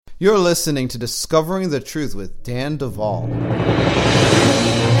You're listening to Discovering the Truth with Dan Duval.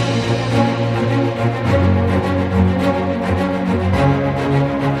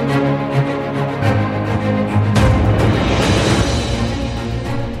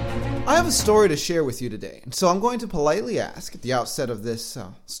 I have a story to share with you today, so I'm going to politely ask at the outset of this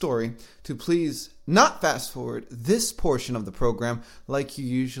story to please not fast forward this portion of the program like you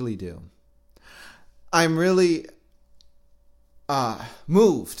usually do. I'm really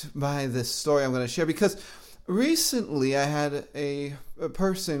moved by this story I'm going to share because recently I had a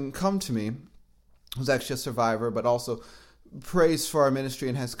person come to me who's actually a survivor, but also prays for our ministry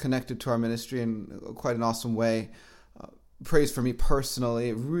and has connected to our ministry in quite an awesome way. Prays for me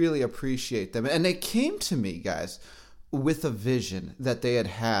personally. Really appreciate them. And they came to me, guys, with a vision that they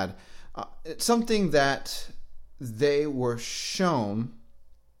had. Something that they were shown.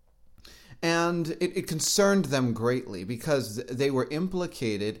 And it concerned them greatly because they were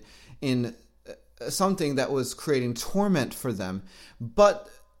implicated in something that was creating torment for them. But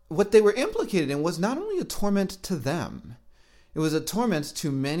what they were implicated in was not only a torment to them, it was a torment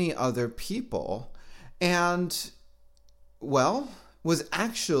to many other people. And, well, was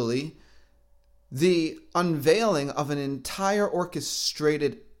actually the unveiling of an entire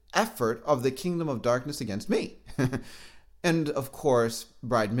orchestrated effort of the kingdom of darkness against me. And, of course,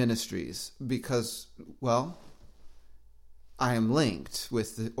 Bride Ministries, because, well, I am linked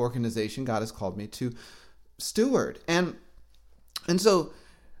with the organization God has called me to steward. And so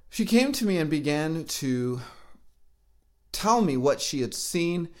she came to me and began to tell me what she had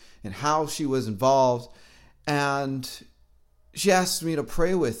seen and how she was involved. And she asked me to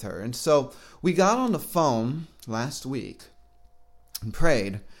pray with her. And so we got on the phone last week and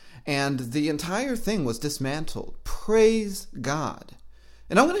prayed. And the entire thing was dismantled. Praise God.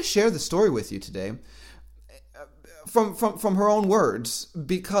 And I'm going to share the story with you today from her own words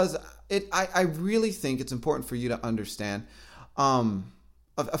because I really think it's important for you to understand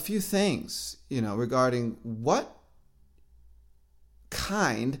a few things, regarding what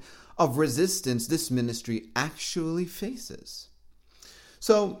kind of resistance this ministry actually faces.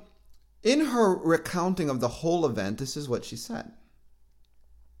 So in her recounting of the whole event, this is what she said.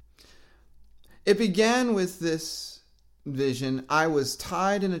 It began with this vision. I was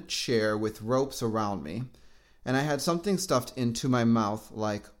tied in a chair with ropes around me, and I had something stuffed into my mouth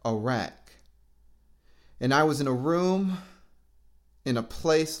like a rag. And I was in a room, in a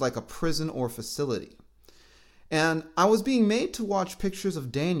place like a prison or facility. And I was being made to watch pictures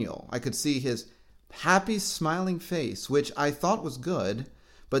of Daniel. I could see his happy, smiling face, which I thought was good,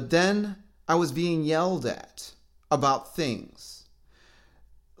 but then I was being yelled at about things.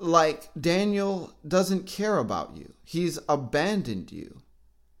 Like, Daniel doesn't care about you. He's abandoned you.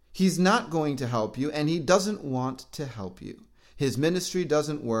 He's not going to help you, and he doesn't want to help you. His ministry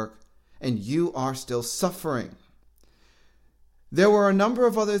doesn't work, and you are still suffering. There were a number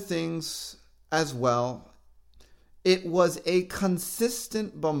of other things as well. It was a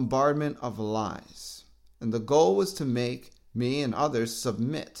consistent bombardment of lies, and the goal was to make me and others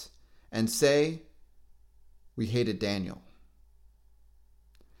submit and say, we hated Daniel.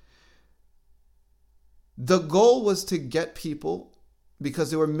 The goal was to get people,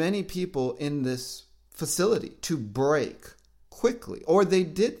 because there were many people in this facility, to break quickly. Or they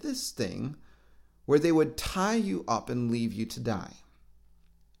did this thing where they would tie you up and leave you to die.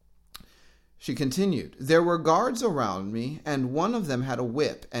 She continued, there were guards around me, and one of them had a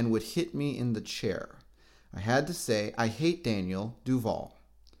whip and would hit me in the chair. I had to say, I hate Daniel Duval.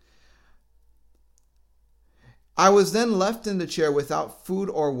 I was then left in the chair without food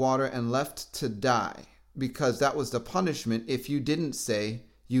or water and left to die, because that was the punishment if you didn't say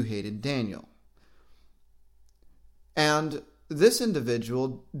you hated Daniel. And this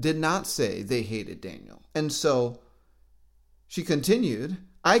individual did not say they hated Daniel. And so she continued,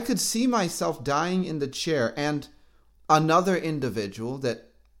 I could see myself dying in the chair, and another individual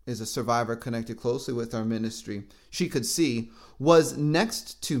that is a survivor connected closely with our ministry, she could see, was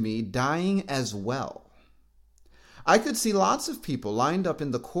next to me dying as well. I could see lots of people lined up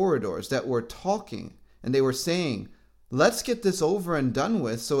in the corridors that were talking, and they were saying, let's get this over and done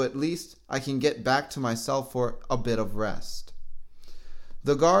with so at least I can get back to myself for a bit of rest.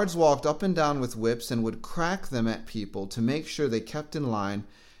 The guards walked up and down with whips and would crack them at people to make sure they kept in line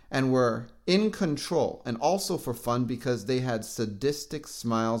and were in control, and also for fun because they had sadistic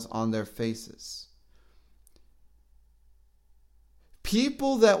smiles on their faces.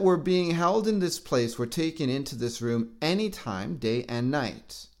 People that were being held in this place were taken into this room anytime, day and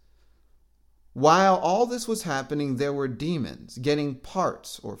night. While all this was happening, there were demons getting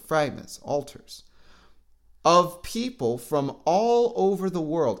parts or fragments, altars, of people from all over the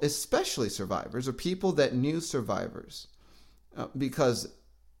world, especially survivors or people that knew survivors, because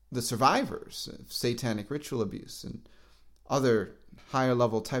the survivors of satanic ritual abuse and other higher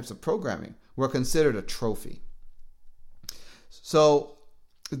level types of programming were considered a trophy. So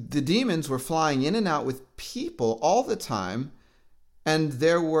the demons were flying in and out with people all the time, and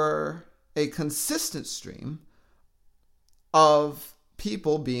there were a consistent stream of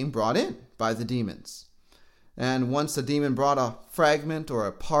people being brought in by the demons. And once a demon brought a fragment or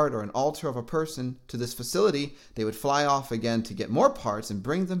a part or an altar of a person to this facility, they would fly off again to get more parts and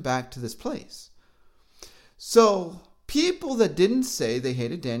bring them back to this place. So people that didn't say they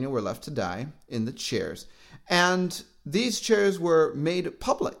hated Daniel were left to die in the chairs. And these chairs were made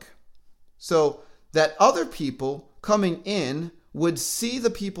public so that other people coming in would see the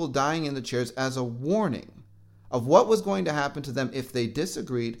people dying in the chairs as a warning of what was going to happen to them if they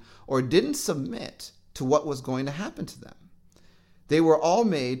disagreed or didn't submit to what was going to happen to them. They were all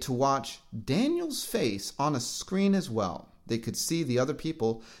made to watch Daniel's face on a screen as well. They could see the other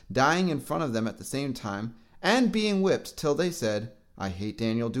people dying in front of them at the same time and being whipped till they said, "I hate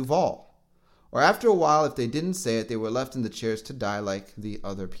Daniel Duval." Or after a while, if they didn't say it, they were left in the chairs to die like the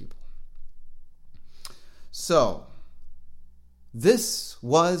other people. So, this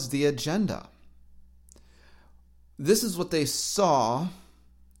was the agenda. This is what they saw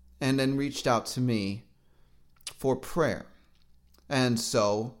and then reached out to me for prayer. And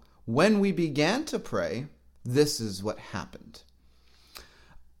so, when we began to pray, this is what happened.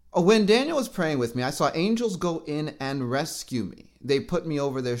 When Daniel was praying with me, I saw angels go in and rescue me. They put me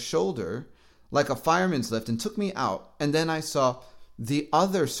over their shoulder like a fireman's lift and took me out. And then I saw the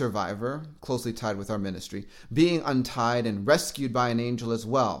other survivor, closely tied with our ministry, being untied and rescued by an angel as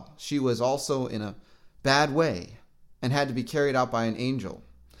well. She was also in a bad way and had to be carried out by an angel.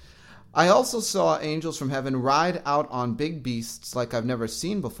 I also saw angels from heaven ride out on big beasts like I've never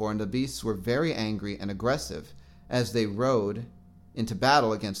seen before, and the beasts were very angry and aggressive as they rode into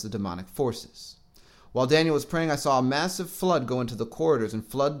battle against the demonic forces. While Daniel was praying, I saw a massive flood go into the corridors and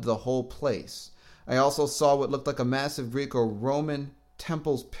flood the whole place. I also saw what looked like a massive Greek or Roman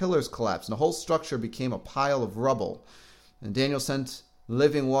temple's pillars collapse, and the whole structure became a pile of rubble. And Daniel sent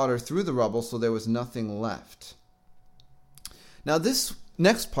living water through the rubble, so there was nothing left. Now, this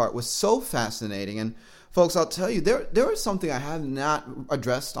next part was so fascinating, and folks, I'll tell you, there was something I have not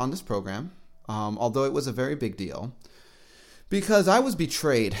addressed on this program, although it was a very big deal, because I was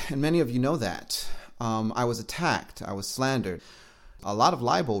betrayed, and many of you know that. I was attacked, I was slandered, a lot of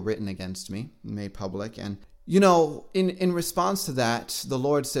libel written against me, made public, and in response to that, the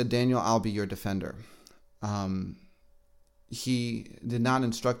Lord said, "Daniel, I'll be your defender." He did not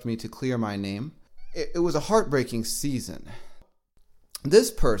instruct me to clear my name. It was a heartbreaking season.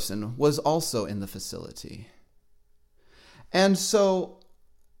 This person was also in the facility. And so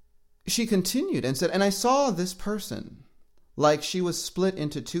she continued and said, "And I saw this person like she was split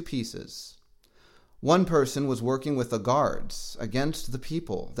into two pieces. One person was working with the guards against the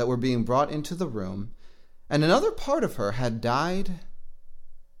people that were being brought into the room, and another part of her had died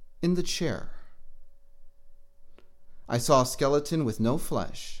in the chair. I saw a skeleton with no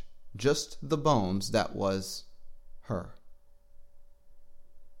flesh, just the bones that was her."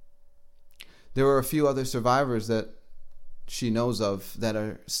 There were a few other survivors that she knows of that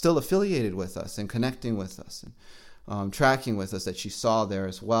are still affiliated with us and connecting with us and tracking with us that she saw there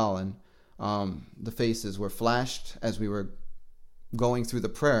as well. And the faces were flashed as we were going through the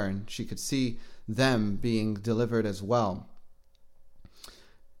prayer, and she could see them being delivered as well.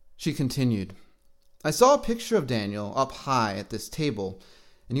 She continued, "I saw a picture of Daniel up high at this table,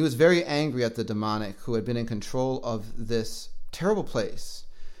 and he was very angry at the demonic who had been in control of this terrible place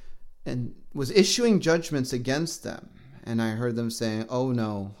and was issuing judgments against them. And I heard them saying, 'Oh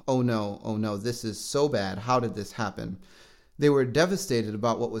no, oh no, oh no, this is so bad. How did this happen?' They were devastated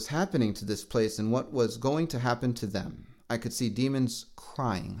about what was happening to this place and what was going to happen to them. I could see demons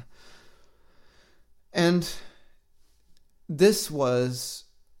crying." And this was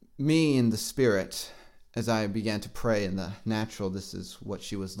me in the spirit as I began to pray in the natural. This is what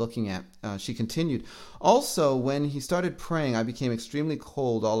she was looking at. She continued, "Also, when he started praying, I became extremely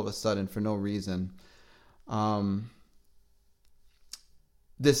cold all of a sudden for no reason.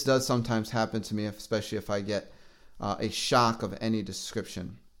 This does sometimes happen to me, especially if I get a shock of any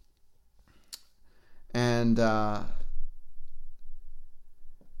description." And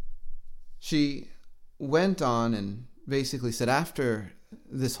she went on and basically said after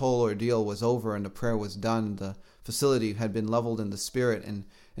this whole ordeal was over and the prayer was done, the facility had been leveled in the spirit,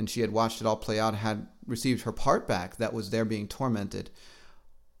 and she had watched it all play out, had received her part back that was there being tormented.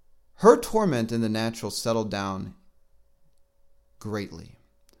 her torment in the natural settled down greatly.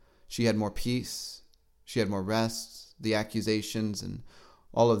 She had more peace. She had more rest. The accusations and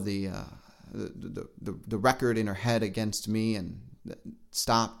all of the record in her head against me and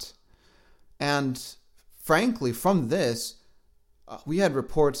stopped. And frankly, from this, we had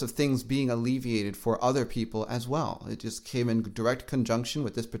reports of things being alleviated for other people as well. It just came in direct conjunction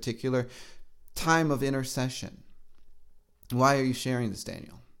with this particular time of intercession. Why are you sharing this,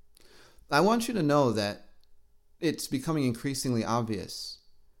 Daniel? I want you to know that it's becoming increasingly obvious.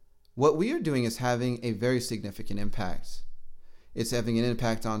 What we are doing is having a very significant impact. It's having an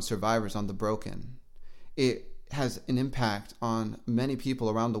impact on survivors, on the broken. It has an impact on many people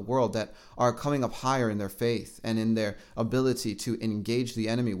around the world that are coming up higher in their faith and in their ability to engage the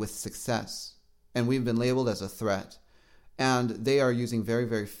enemy with success. And we've been labeled as a threat. And they are using very,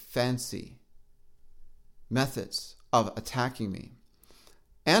 very fancy methods of attacking me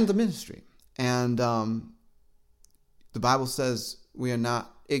and the ministry. And the Bible says we are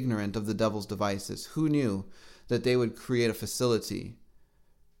not ignorant of the devil's devices. Who knew that they would create a facility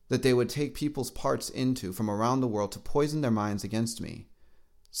that they would take people's parts into from around the world to poison their minds against me,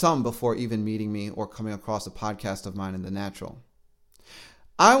 some before even meeting me or coming across a podcast of mine in the natural.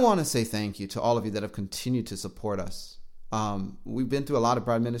 I want to say thank you to all of you that have continued to support us. We've been through a lot of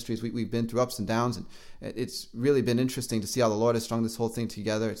broad ministries. We've been through ups and downs, and it's really been interesting to see how the Lord has strung this whole thing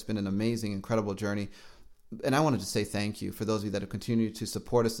together. It's been an amazing, incredible journey. And I wanted to say thank you for those of you that have continued to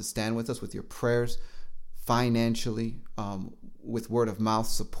support us, to stand with us with your prayers, financially, with word of mouth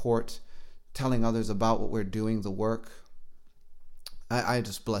support, telling others about what we're doing, the work. I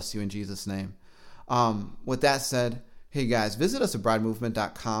just bless you in Jesus' name. With that said, hey guys, visit us at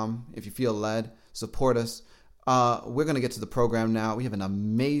bridemovement.com if you feel led. Support us. We're going to get to the program now. We have an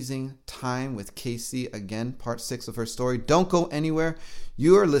amazing time with Casey again, part 6 of her story. Don't go anywhere.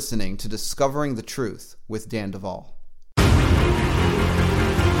 You are listening to Discovering the Truth with Dan Duval.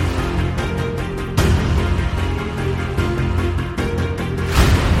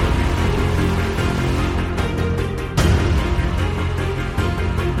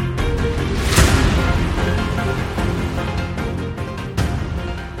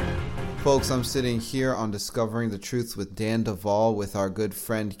 Folks, I'm sitting here on Discovering the Truth with Dan Duval with our good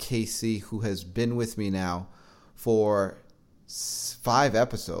friend Casey, who has been with me now for 5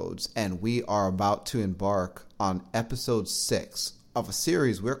 episodes, and we are about to embark on episode 6 of a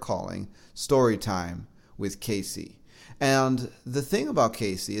series we're calling Story Time with Casey. And the thing about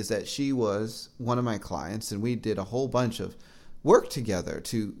Casey is that she was one of my clients, and we did a whole bunch of work together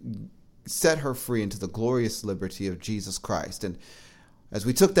to set her free into the glorious liberty of Jesus Christ. And as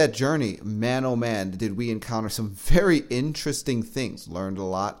we took that journey, man, oh man, did we encounter some very interesting things. Learned a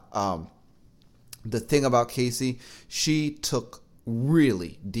lot. The thing about Casey, she took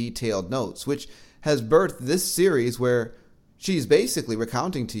really detailed notes, which has birthed this series where she's basically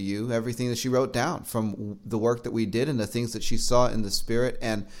recounting to you everything that she wrote down from the work that we did and the things that she saw in the Spirit.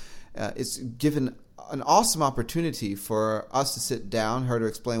 And it's given an awesome opportunity for us to sit down, her to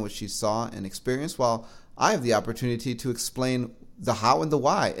explain what she saw and experienced, while I have the opportunity to explain the how and the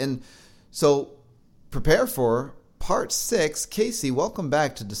why. And so prepare for part 6. Casey, welcome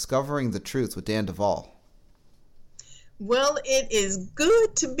back to Discovering the Truth with Dan Duval. Well, it is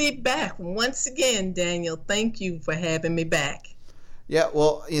good to be back once again, Daniel. Thank you for having me back. Yeah,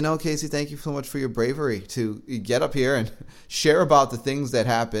 well, Casey, thank you so much for your bravery to get up here and share about the things that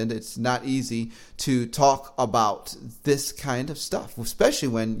happened. It's not easy to talk about this kind of stuff, especially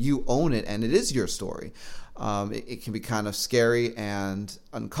when you own it and it is your story. It can be kind of scary and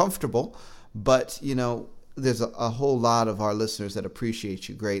uncomfortable, but, there's a whole lot of our listeners that appreciate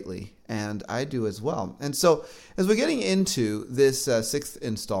you greatly, and I do as well. And so as we're getting into this 6th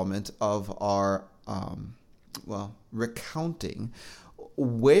installment of our, recounting,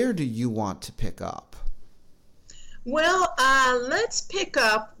 where do you want to pick up? Well, let's pick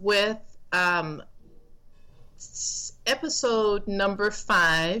up with episode number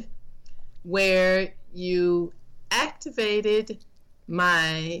 5, where you activated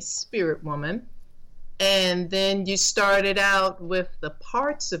my spirit woman, and then you started out with the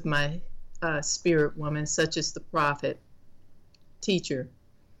parts of my spirit woman, such as the prophet, teacher,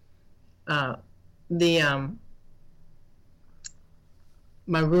 my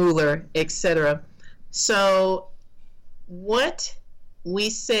ruler, etc. So what we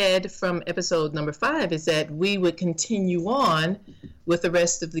said from episode number 5 is that we would continue on with the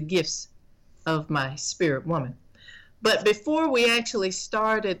rest of the gifts of my spirit woman. But before we actually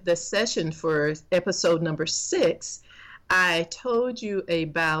started the session for episode number 6, I told you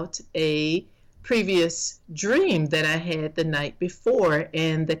about a previous dream that I had the night before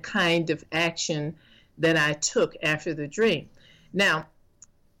and the kind of action that I took after the dream. Now,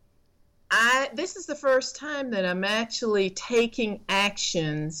 this is the first time that I'm actually taking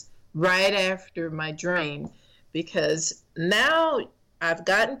actions right after my dream, because now I've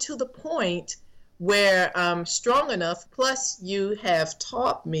gotten to the point where I'm strong enough, plus you have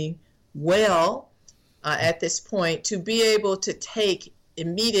taught me well at this point to be able to take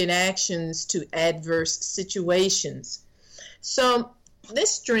immediate actions to adverse situations. So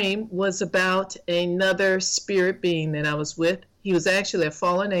this dream was about another spirit being that I was with. He was actually a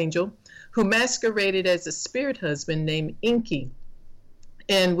fallen angel who masqueraded as a spirit husband named Inky.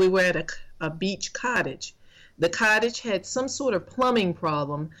 And we were at a beach cottage. The cottage had some sort of plumbing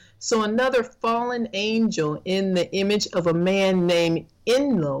problem, so another fallen angel in the image of a man named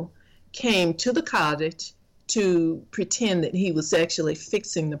Enlo came to the cottage to pretend that he was actually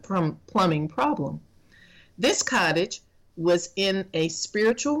fixing the plumbing problem. This cottage was in a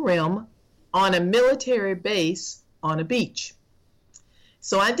spiritual realm on a military base on a beach.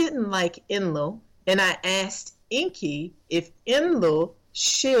 So I didn't like Enlo, and I asked Inky if Enlo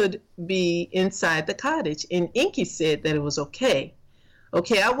should be inside the cottage, and Inky said that it was okay.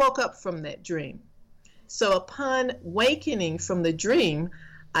 Okay, I woke up from that dream. So upon wakening from the dream,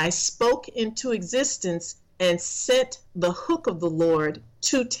 I spoke into existence and sent the hook of the Lord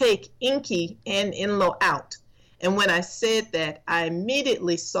to take Inky and Enlo out. And when I said that, I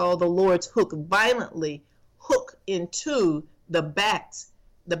immediately saw the Lord's hook violently hook into the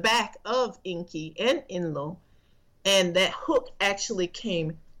back of Inky and Enlo, and that hook actually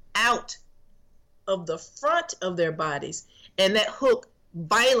came out of the front of their bodies, and that hook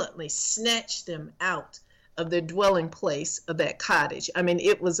violently snatched them out of their dwelling place of that cottage. I mean,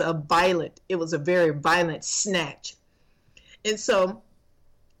 it was a very violent snatch. And so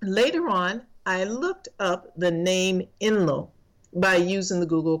later on, I looked up the name Enlo by using the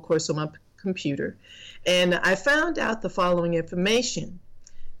Google, of course, on my computer, and I found out the following information.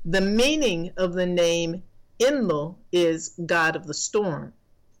 The meaning of the name Enlo is God of the storm,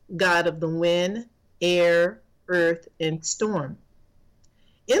 God of the wind, air, earth, and storm.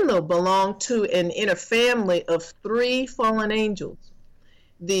 Enlo belonged to an inner family of 3 fallen angels.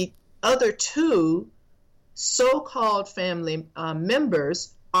 The other 2 so-called family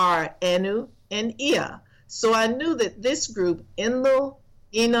members are Anu and Ea. So I knew that this group, Enlo,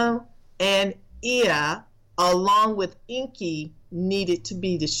 Eno, and Ea, along with Inky, needed to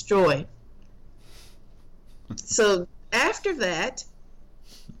be destroyed. So after that,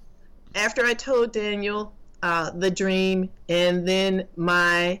 after I told Daniel the dream and then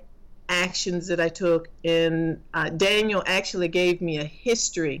my actions that I took, and Daniel actually gave me a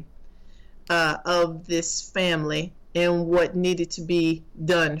history of this family and what needed to be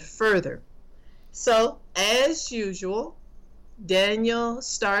done further. So as usual, Daniel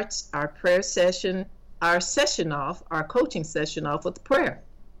starts our prayer session, our coaching session off with prayer.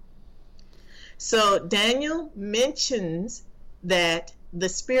 So Daniel mentions that the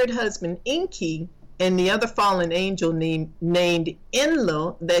spirit husband Inky and the other fallen angel named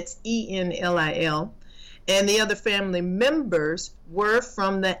Enlil, that's Enlil, and the other family members were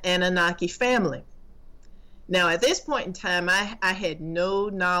from the Annunaki family. Now at this point in time, I had no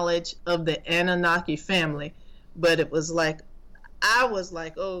knowledge of the Annunaki family, but it was like, I was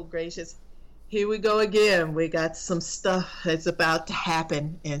like, oh gracious, here we go again. We got some stuff that's about to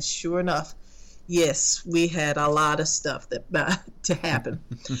happen. And sure enough, yes, we had a lot of stuff that about to happen.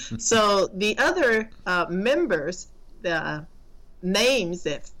 So the other members, the names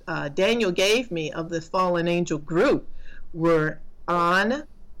that Daniel gave me of the fallen angel group were An,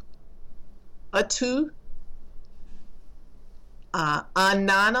 Atu,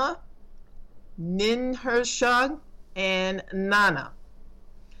 Anana, Ninhershag, and Nana.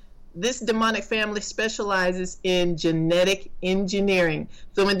 This demonic family specializes in genetic engineering.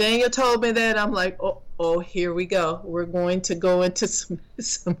 So when Daniel told me that, I'm like, oh, here we go. We're going to go into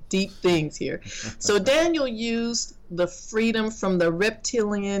some deep things here. So Daniel used the freedom from the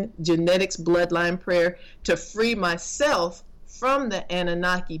reptilian genetics bloodline prayer to free myself from the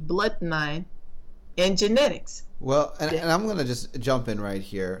Annunaki bloodline and genetics. Well, and I'm going to just jump in right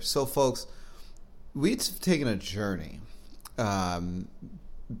here. So folks, we've taken a journey.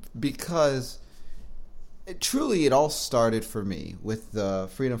 Because it all started for me with the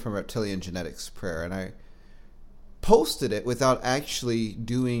Freedom from Reptilian Genetics prayer, and I posted it without actually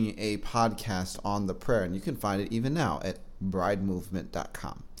doing a podcast on the prayer, and you can find it even now at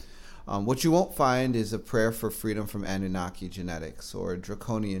bridemovement.com. What you won't find is a prayer for freedom from Anunnaki genetics or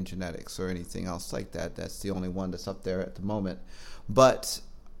draconian genetics or anything else like that. That's the only one that's up there at the moment. But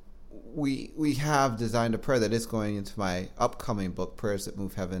we have designed a prayer that is going into my upcoming book, Prayers That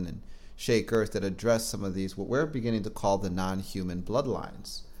Move Heaven and Shake Earth, that address some of these, what we're beginning to call the non-human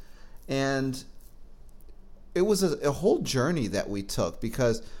bloodlines. And it was a whole journey that we took,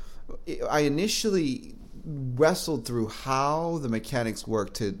 because I initially wrestled through how the mechanics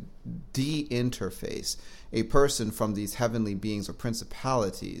work to de-interface a person from these heavenly beings or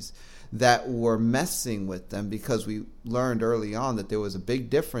principalities that were messing with them, because we learned early on that there was a big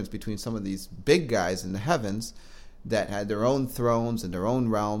difference between some of these big guys in the heavens that had their own thrones and their own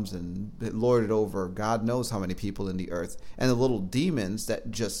realms and lorded over God knows how many people in the earth, and the little demons that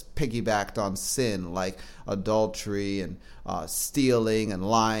just piggybacked on sin, like adultery and stealing and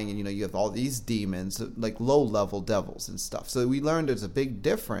lying, and you have all these demons, like low-level devils and stuff. So we learned there's a big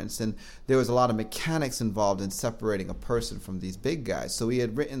difference, and there was a lot of mechanics involved in separating a person from these big guys. So we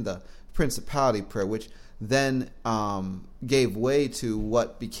had written the principality prayer, which then gave way to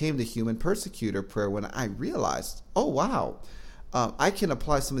what became the human persecutor prayer, when I realized, oh wow, I can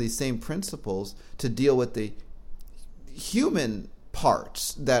apply some of these same principles to deal with the human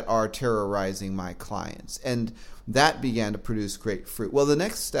parts that are terrorizing my clients. And that began to produce great fruit. Well, the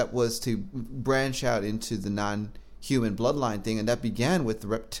next step was to branch out into the non-human bloodline thing, and that began with the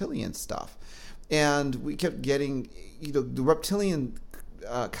reptilian stuff. And we kept getting, the reptilian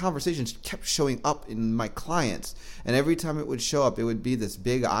conversations kept showing up in my clients, and every time it would show up, it would be this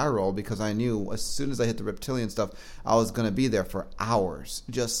big eye roll, because I knew as soon as I hit the reptilian stuff, I was going to be there for hours,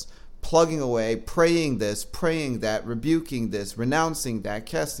 just plugging away, praying this, praying that, rebuking this, renouncing that,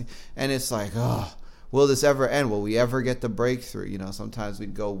 casting, and it's like, oh, will this ever end? Will we ever get the breakthrough? Sometimes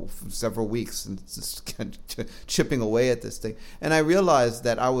we'd go several weeks and just chipping away at this thing. And I realized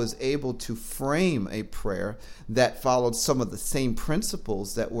that I was able to frame a prayer that followed some of the same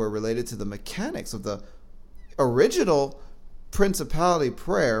principles that were related to the mechanics of the original principality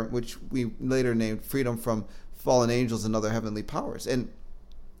prayer, which we later named Freedom from Fallen Angels and Other Heavenly Powers. And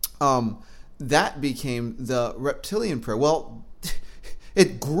that became the reptilian prayer. Well,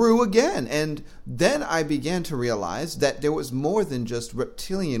 it grew again, and then I began to realize that there was more than just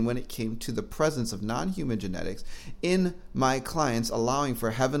reptilian when it came to the presence of non-human genetics in my clients, allowing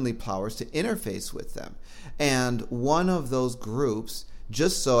for heavenly powers to interface with them. And one of those groups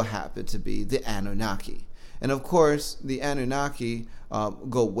just so happened to be the Annunaki. And of course, the Annunaki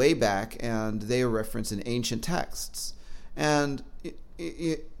go way back, and they are referenced in ancient texts. And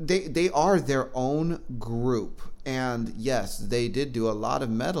they are their own group. And yes, they did do a lot of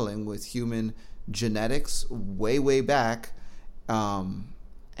meddling with human genetics way, way back.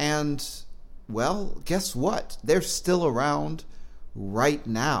 And, well, guess what? They're still around right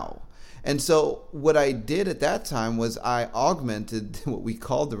now. And so what I did at that time was I augmented what we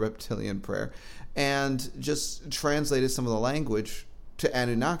called the reptilian prayer and just translated some of the language to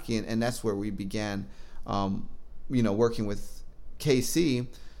Anunnaki. And that's where we began, working with KC,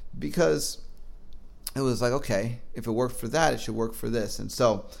 because it was like, okay, if it worked for that, it should work for this. And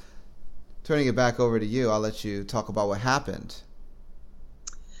so, turning it back over to you, I'll let you talk about what happened.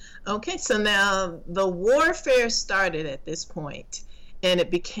 Okay, so now the warfare started at this point, and it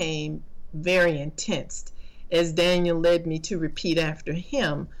became very intense, as Daniel led me to repeat after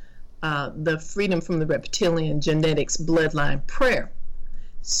him the Freedom from the Reptilian Genetics Bloodline prayer.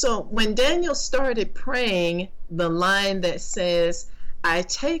 So when Daniel started praying the line that says, I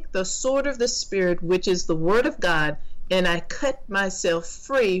take the sword of the Spirit, which is the Word of God, and I cut myself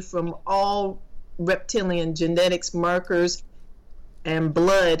free from all reptilian genetics markers and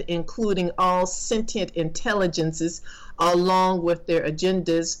blood, including all sentient intelligences, along with their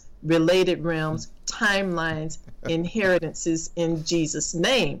agendas, related realms, timelines, inheritances, in Jesus'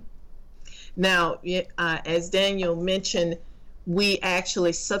 name. Now, as Daniel mentioned, we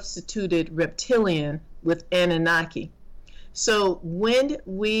actually substituted reptilian with Annunaki. So when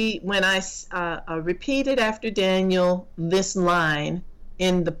I repeated after Daniel this line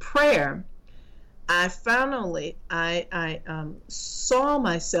in the prayer, I finally saw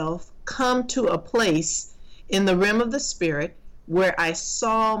myself come to a place in the realm of the spirit where I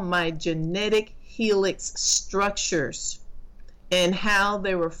saw my genetic helix structures and how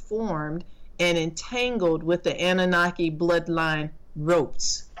they were formed and entangled with the Anunnaki bloodline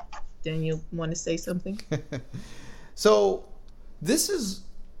ropes. Daniel, want to say something? So this is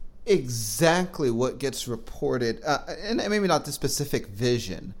exactly what gets reported, and maybe not the specific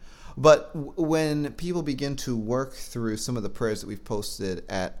vision, but when people begin to work through some of the prayers that we've posted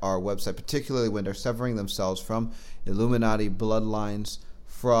at our website, particularly when they're severing themselves from Illuminati bloodlines,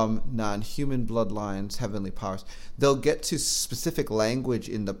 from non-human bloodlines, heavenly powers, they'll get to specific language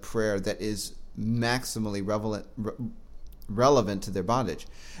in the prayer that is maximally relevant to their bondage.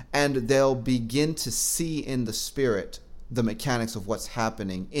 And they'll begin to see in the spirit the mechanics of what's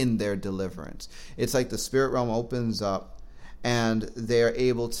happening in their deliverance. It's like the spirit realm opens up and they're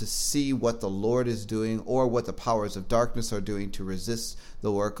able to see what the Lord is doing or what the powers of darkness are doing to resist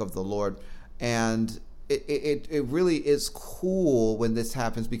the work of the Lord. And it really is cool when this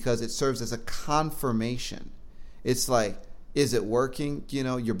happens because it serves as a confirmation. It's like, is it working? You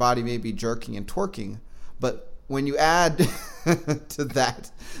know, your body may be jerking and twerking, but when you add to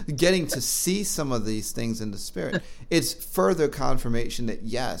that, getting to see some of these things in the spirit, it's further confirmation that,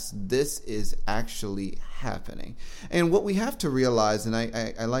 yes, this is actually happening. And what we have to realize, and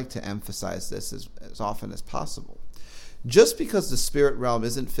I like to emphasize this as often as possible, just because the spirit realm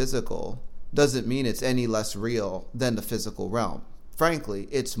isn't physical doesn't mean it's any less real than the physical realm. Frankly,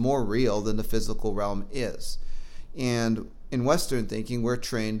 it's more real than the physical realm is. And in Western thinking, we're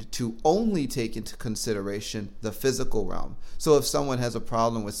trained to only take into consideration the physical realm. So if someone has a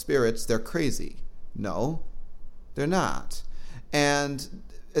problem with spirits, they're crazy. No, they're not. And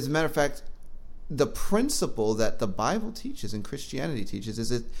as a matter of fact, the principle that the Bible teaches and Christianity teaches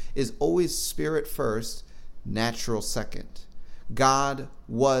is always spirit first, natural second. God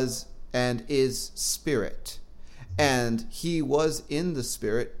was and is spirit. And he was in the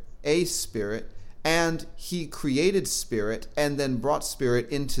spirit, a spirit, and he created spirit and then brought spirit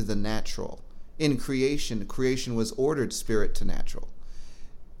into the natural. In creation was ordered spirit to natural.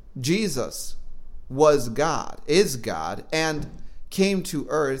 Jesus was God, is God, and came to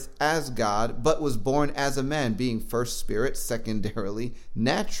earth as God, but was born as a man, being first spirit, secondarily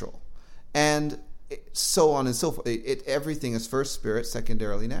natural. And so on and so forth. Everything is first spirit,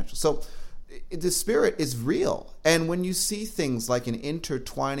 secondarily natural. So the spirit is real. And when you see things like an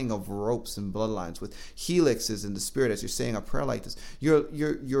intertwining of ropes and bloodlines with helixes in the spirit, as you're saying a prayer like this,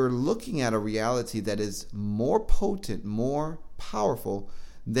 you're looking at a reality that is more potent, more powerful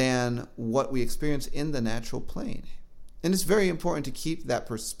than what we experience in the natural plane. And it's very important to keep that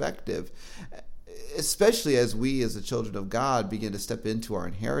perspective, especially as we as the children of God begin to step into our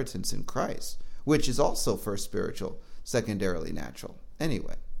inheritance in Christ, which is also first spiritual, secondarily natural.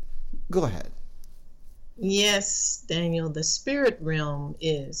 Anyway, go ahead. Yes, Daniel, the spirit realm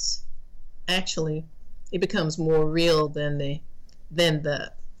is actually, it becomes more real than the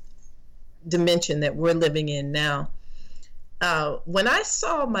dimension that we're living in now. When I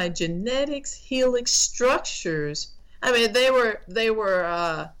saw my genetics helix structures, I mean, they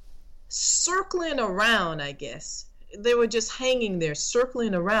were circling around, I guess. They were just hanging there,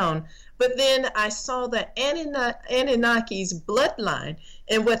 circling around. But then I saw the Annunnaki's bloodline,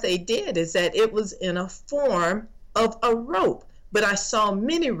 and what they did is that it was in a form of a rope. But I saw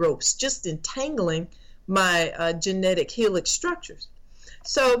many ropes just entangling my genetic helix structures.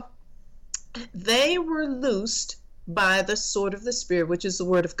 So they were loosed by the sword of the Spirit, which is the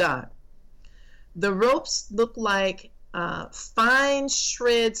Word of God. The ropes look like fine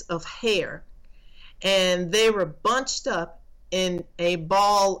shreds of hair, and they were bunched up in a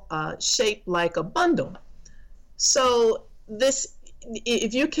ball shaped like a bundle. So this,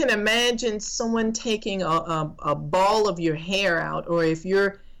 if you can imagine someone taking a ball of your hair out, or if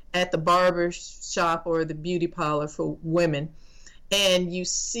you're at the barber shop or the beauty parlor for women, and you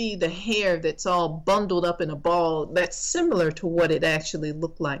see the hair that's all bundled up in a ball, that's similar to what it actually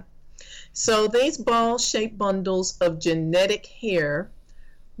looked like. So these ball-shaped bundles of genetic hair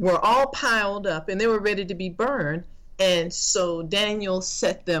were all piled up, and they were ready to be burned. And so Daniel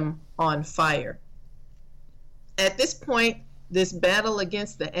set them on fire. At this point, this battle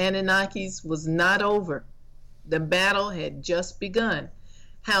against the Anunnakis was not over. The battle had just begun.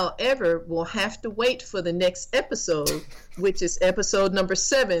 However, we'll have to wait for the next episode, which is episode number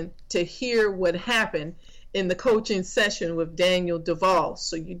 7, to hear what happened in the coaching session with Daniel Duval.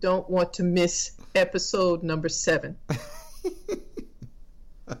 So you don't want to miss episode number 7.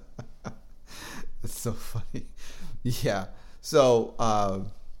 It's so funny. Yeah. So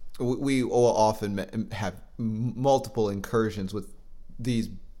we will often have multiple incursions with these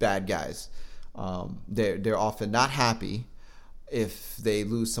bad guys. They're often not happy if they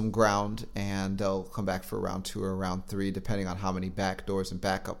lose some ground, and they'll come back for round 2 or round 3, depending on how many backdoors and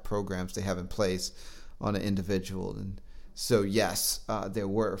backup programs they have in place on an individual. And so, yes, there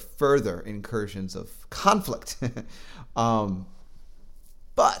were further incursions of conflict.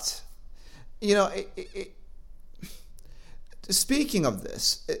 But, you know, speaking of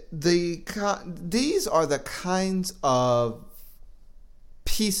this, these are the kinds of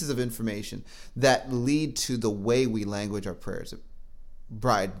pieces of information that lead to the way we language our prayers.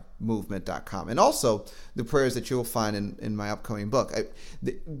 bridemovement.com. And also the prayers that you'll find in my upcoming book.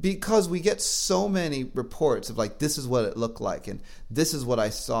 Because we get so many reports of like, this is what it looked like, and this is what I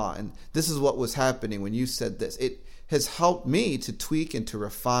saw, and this is what was happening when you said this. It has helped me to tweak and to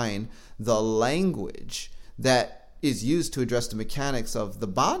refine the language that is used to address the mechanics of the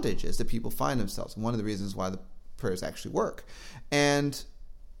bondages that people find themselves. One of the reasons why the prayers actually work. And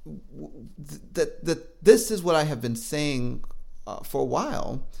this is what I have been saying for a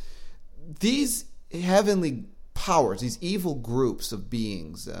while. These heavenly powers, these evil groups of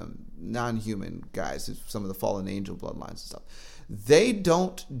beings, non-human guys, some of the fallen angel bloodlines and stuff, they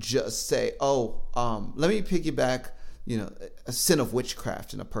don't just say, let me piggyback, a sin of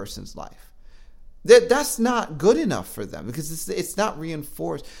witchcraft in a person's life. That's not good enough for them because it's not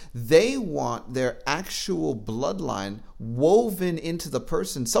reinforced. They want their actual bloodline woven into the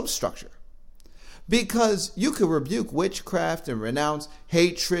person's substructure. Because you could rebuke witchcraft and renounce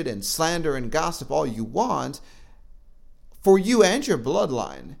hatred and slander and gossip all you want for you and your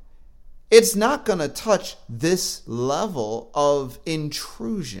bloodline. It's not going to touch this level of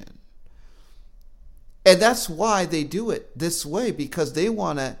intrusion. And that's why they do it this way, because they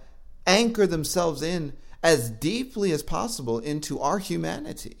want to anchor themselves in as deeply as possible into our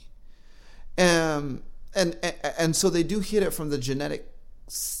humanity. And so they do hit it from the genetic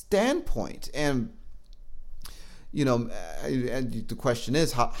standpoint. And and the question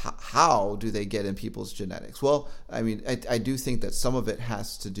is, how do they get in people's genetics? Well, I mean, I do think that some of it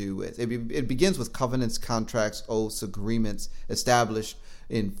has to do with, it begins with covenants, contracts, oaths, agreements established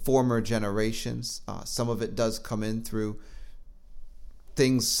in former generations. Some of it does come in through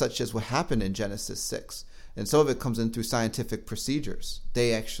things such as what happened in Genesis 6. And some of it comes in through scientific procedures.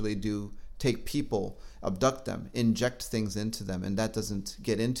 They actually do take people, abduct them, inject things into them, and that doesn't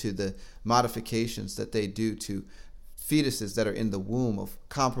get into the modifications that they do to fetuses that are in the womb of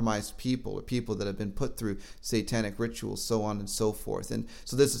compromised people or people that have been put through satanic rituals, so on and so forth. And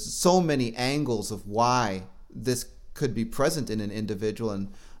so there's so many angles of why this could be present in an individual,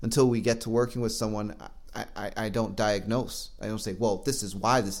 and until we get to working with someone, I don't diagnose. I don't say, well, this is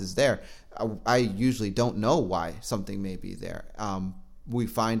why this is there. I usually don't know why something may be there. We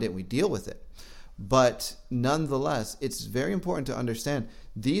find it, we deal with it. But nonetheless, it's very important to understand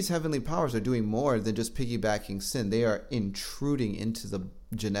these heavenly powers are doing more than just piggybacking sin. They are intruding into the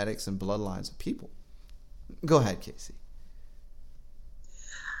genetics and bloodlines of people. Go ahead, Casey.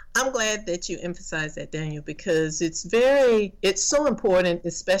 I'm glad that you emphasize that, Daniel, because it's so important,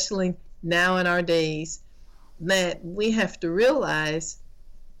 especially now in our days, that we have to realize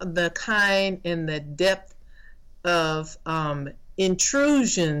the kind and the depth of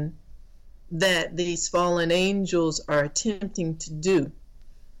intrusion that these fallen angels are attempting to do.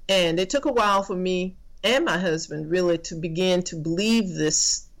 And it took a while for me and my husband really to begin to believe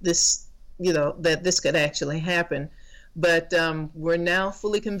this that this could actually happen. But we're now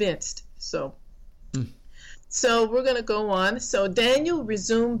fully convinced. So we're going to go on. So Daniel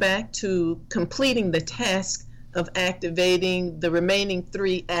resumed back to completing the task of activating the remaining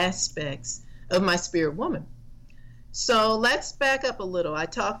 3 aspects of my spirit woman. So let's back up a little. I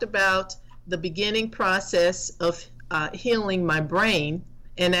talked about the beginning process of healing my brain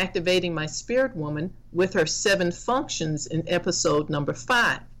and activating my spirit woman with her 7 functions in episode number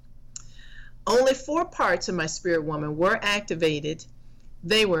 5. Only 4 parts of my spirit woman were activated.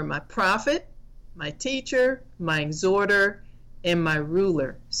 They were my prophet, my teacher, my exhorter, and my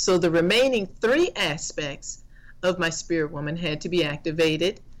ruler. So the remaining 3 aspects of my spirit woman had to be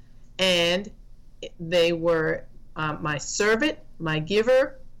activated, and they were my servant, my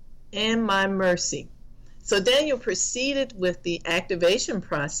giver, and my mercy. So Daniel proceeded with the activation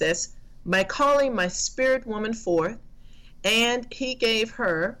process by calling my spirit woman forth, and he gave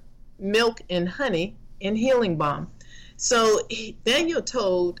her milk and honey and healing balm. So Daniel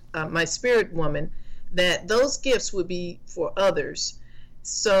told my spirit woman that those gifts would be for others.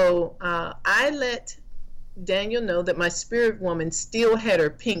 So I let Daniel know that my spirit woman still had her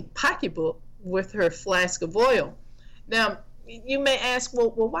pink pocketbook with her flask of oil. Now, you may ask, well,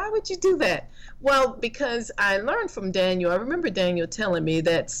 why would you do that? Well, because I learned from Daniel, I remember Daniel telling me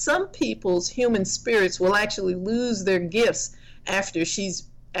that some people's human spirits will actually lose their gifts after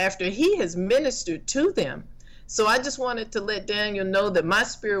he has ministered to them. So I just wanted to let Daniel know that my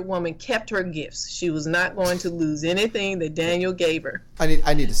spirit woman kept her gifts. She was not going to lose anything that Daniel gave her.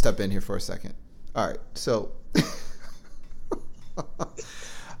 I need to step in here for a second. All right, so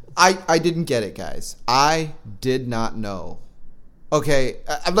I didn't get it, guys. I did not know. Okay,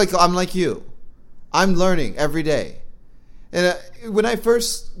 I'm like you. I'm learning every day. And when I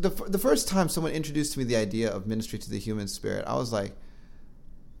the first time someone introduced to me the idea of ministry to the human spirit, I was like,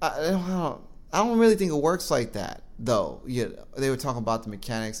 I don't really think it works like that, though. They were talking about the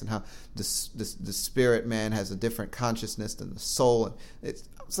mechanics and how the spirit man has a different consciousness than the soul. And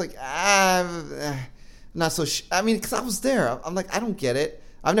it's like, not so. I mean, because I was there. I'm like, I don't get it.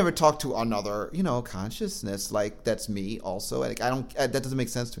 I've never talked to another, consciousness like that's me also. Like, that doesn't make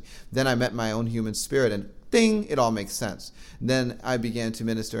sense to me. Then I met my own human spirit, and ding, it all makes sense. Then I began to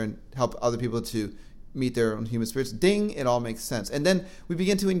minister and help other people to meet their own human spirits. Ding, it all makes sense. And then we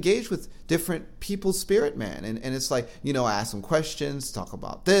begin to engage with different people's spirit man. And it's like, I ask them questions, talk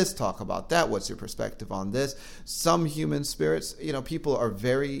about this, talk about that. What's your perspective on this? Some human spirits, people are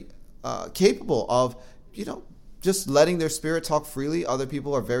very capable of, just letting their spirit talk freely. Other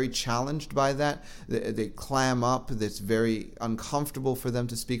people are very challenged by that. They clam up. It's very uncomfortable for them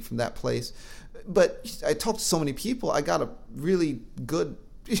to speak from that place. But I talked to so many people. I got a really good,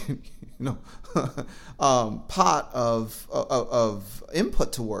 pot of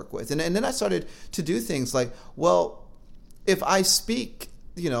input to work with. And then I started to do things like, well, if I speak,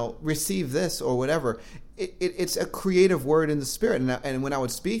 receive this or whatever, it's a creative word in the spirit. And when I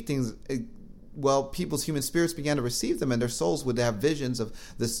would speak things, people's human spirits began to receive them, and their souls would have visions of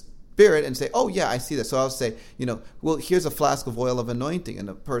the spirit and say, oh yeah, I see that. So I'll say, well, here's a flask of oil of anointing, and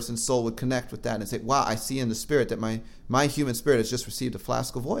the person's soul would connect with that and say, wow, I see in the spirit that my human spirit has just received a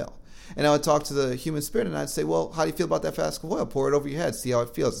flask of oil. And I would talk to the human spirit, and I'd say, well, how do you feel about that flask of oil? Pour it over your head, see how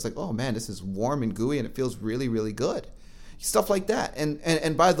it feels. It's like, oh man, this is warm and gooey, and it feels really, really good. Stuff like that.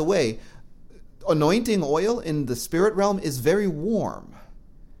 And by the way, anointing oil in the spirit realm is very warm.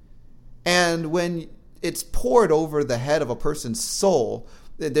 And when it's poured over the head of a person's soul,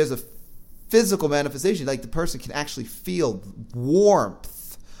 there's a physical manifestation. Like the person can actually feel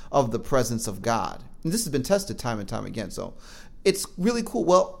warmth of the presence of God. And this has been tested time and time again. So it's really cool.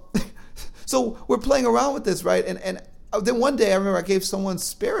 Well, so we're playing around with this, right? And then one day I remember I gave someone's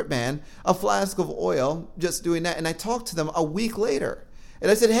spirit man a flask of oil, just doing that. And I talked to them a week later. And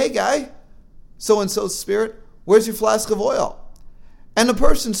I said, hey, guy, so-and-so's spirit, where's your flask of oil? And the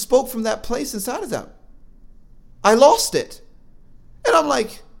person spoke from that place inside of them. I lost it. And I'm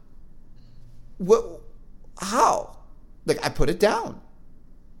like, what? How? Like, I put it down.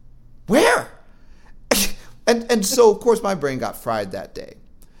 Where? and so, of course, my brain got fried that day.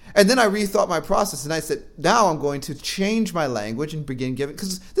 And then I rethought my process, and I said, now I'm going to change my language and begin giving,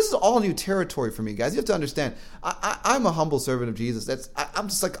 because this is all new territory for me, guys. You have to understand, I'm a humble servant of Jesus. I'm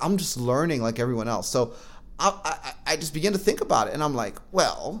just learning like everyone else. So I just began to think about it, and I'm like,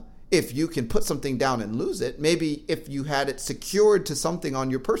 well, if you can put something down and lose it, maybe if you had it secured to something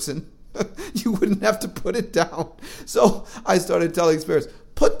on your person, you wouldn't have to put it down. So I started telling spirits,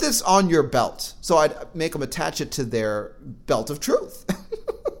 put this on your belt. So I'd make them attach it to their belt of truth.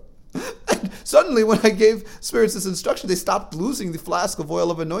 Suddenly, when I gave spirits this instruction, they stopped losing the flask of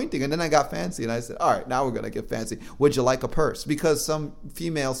oil of anointing. And then I got fancy, and I said, all right, now we're going to get fancy. Would you like a purse? Because some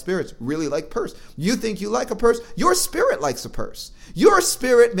female spirits really like purse. You think you like a purse? Your spirit likes a purse. Your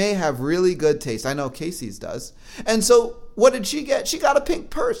spirit may have really good taste. I know Casey's does. And so what did she get? She got a pink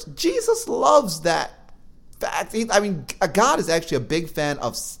purse. Jesus loves that fact. God is actually a big fan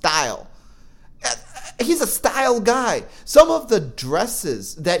of style. He's a style guy. Some of the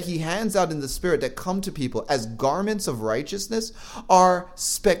dresses that he hands out in the spirit that come to people as garments of righteousness are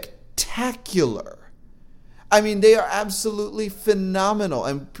spectacular. They are absolutely phenomenal.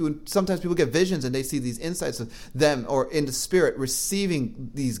 And sometimes people get visions and they see these insights of them or in the spirit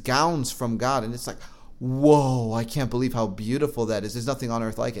receiving these gowns from God. And it's like, whoa, I can't believe how beautiful that is. There's nothing on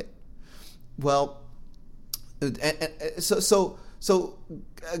earth like it. Well, so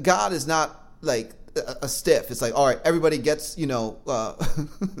God is not like a stiff. It's like, all right, everybody gets,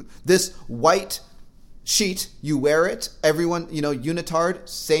 this white sheet, you wear it. Everyone, unitard,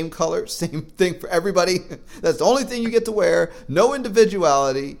 same color, same thing for everybody. That's the only thing you get to wear. No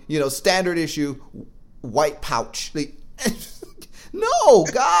individuality, standard issue, white pouch. No,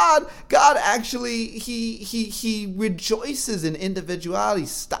 God actually, he rejoices in individuality,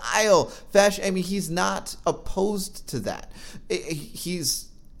 style, fashion. He's not opposed to that. He's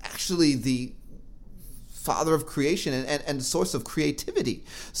actually the Father of creation and the source of creativity.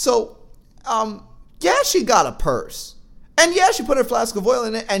 So, yeah, she got a purse. And yeah, she put her flask of oil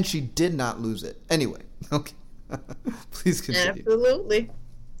in it, and she did not lose it. Anyway, okay. Please continue.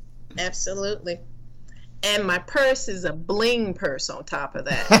 Absolutely. And my purse is a bling purse on top of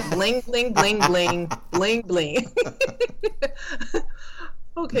that. Bling, bling, bling, bling, bling, bling.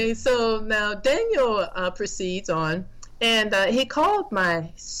 Okay, so now Daniel proceeds on, and he called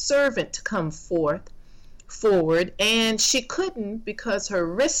my servant to come forward, and she couldn't because her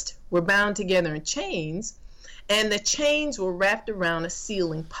wrists were bound together in chains, and the chains were wrapped around a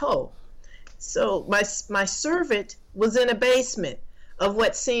ceiling pole. So my servant was in a basement of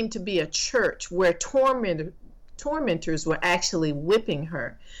what seemed to be a church where tormentors were actually whipping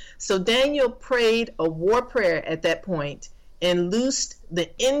her. So Daniel prayed a war prayer at that point and loosed the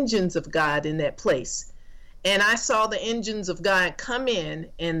engines of God in that place. And I saw the engines of God come in,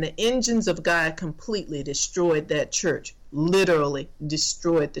 and the engines of God completely destroyed that church, literally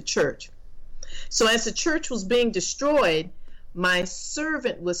destroyed the church. So as the church was being destroyed, my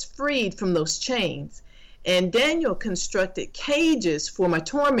servant was freed from those chains. And Daniel constructed cages for my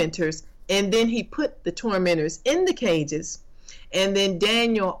tormentors, and then he put the tormentors in the cages. And then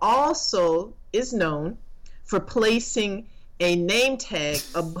Daniel also is known for placing a name tag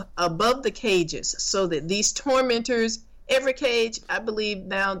above the cages so that these tormentors, every cage, I believe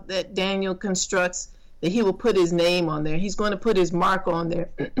now that Daniel constructs, that he will put his name on there. He's going to put his mark on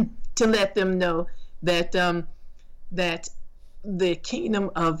there to let them know that that the kingdom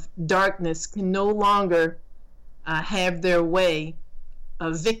of darkness can no longer have their way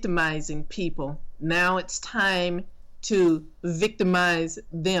of victimizing people. Now it's time to victimize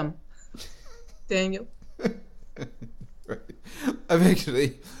them. Daniel? Right.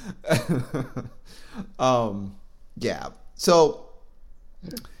 Eventually. Yeah. So,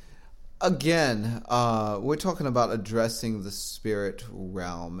 again, we're talking about addressing the spirit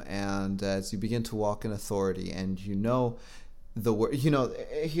realm, and as you begin to walk in authority, and the word,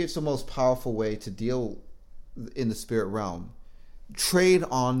 here's the most powerful way to deal in the spirit realm. Trade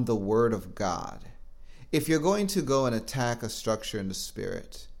on the word of God. If you're going to go and attack a structure in the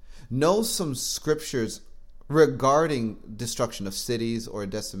spirit, know some scriptures regarding destruction of cities or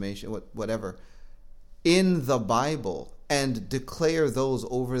decimation, whatever, in the Bible, and declare those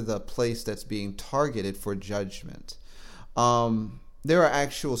over the place that's being targeted for judgment. There are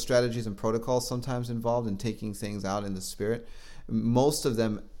actual strategies and protocols sometimes involved in taking things out in the spirit. Most of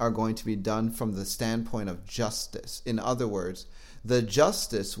them are going to be done from the standpoint of justice. In other words, the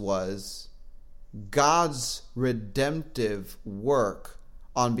justice was God's redemptive work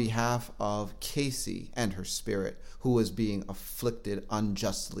on behalf of Casey and her spirit, who was being afflicted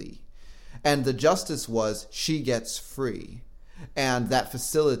unjustly. And the justice was she gets free. And that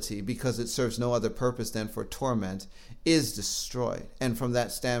facility, because it serves no other purpose than for torment, is destroyed. And from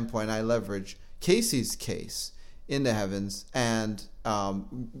that standpoint, I leverage Casey's case in the heavens and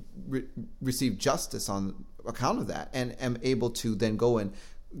receive justice on account of that, and am able to then go and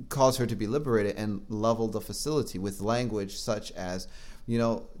cause her to be liberated and level the facility with language such as,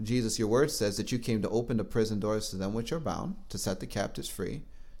 Jesus, your word says that you came to open the prison doors to them which are bound, to set the captives free,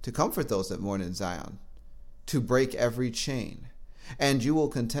 to comfort those that mourn in Zion, to break every chain. And you will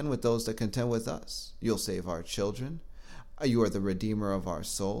contend with those that contend with us. You'll save our children. You are the redeemer of our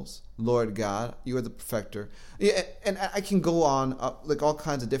souls. Lord God, you are the perfecter. Yeah, and I can go on like all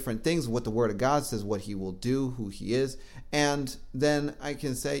kinds of different things, what the word of God says, what he will do, who he is. And then I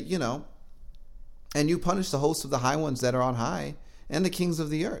can say, and you punish the hosts of the high ones that are on high, and the kings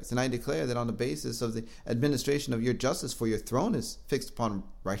of the earth. And I declare that on the basis of the administration of your justice, for your throne is fixed upon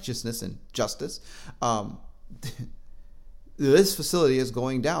righteousness and justice, this facility is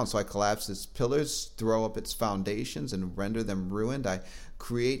going down. So I collapse its pillars, throw up its foundations, and render them ruined. I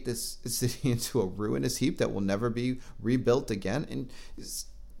create this city into a ruinous heap that will never be rebuilt again. And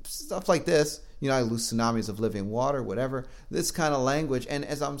stuff like this, I lose tsunamis of living water, whatever, this kind of language. And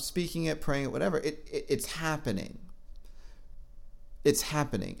as I'm speaking it, praying it, whatever, it's happening. It's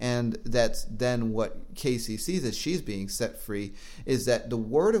happening. And that's then what Casey sees as she's being set free, is that the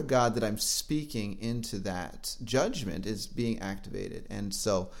word of God that I'm speaking into that judgment is being activated. And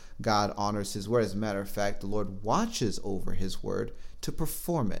so God honors his word. As a matter of fact, the Lord watches over his word to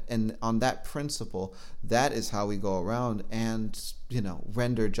perform it. And on that principle, that is how we go around and,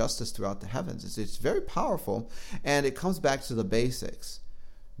 render justice throughout the heavens. It's very powerful. And it comes back to the basics.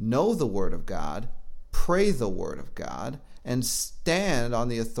 Know the word of God, pray the word of God, and stand on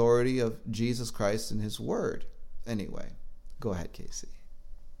the authority of Jesus Christ and his word. Anyway, go ahead, Casey.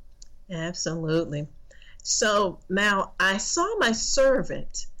 Absolutely. So now I saw my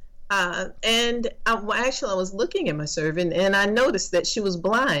servant, and I was looking at my servant, and I noticed that she was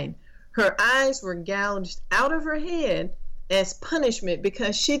blind. Her eyes were gouged out of her head as punishment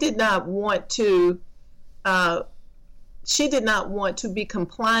because she did not want to be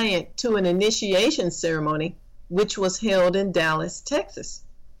compliant to an initiation ceremony which was held in Dallas, Texas.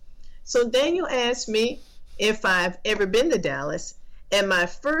 So Daniel asked me if I've ever been to Dallas, and my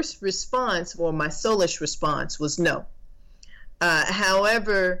first response, or my soulish response, was no.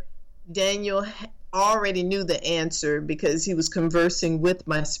 However, Daniel already knew the answer because he was conversing with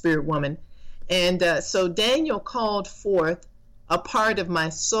my spirit woman, And so Daniel called forth a part of my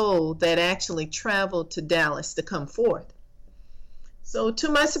soul that actually traveled to Dallas to come forth. So to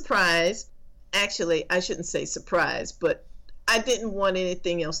my surprise, actually, I shouldn't say surprise, but I didn't want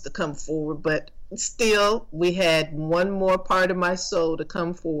anything else to come forward, but still, we had one more part of my soul to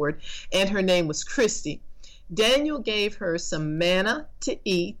come forward, and her name was Christy. Daniel gave her some manna to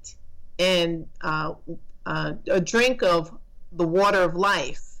eat and a drink of the water of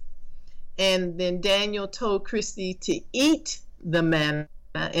life. And then Daniel told Christy to eat the manna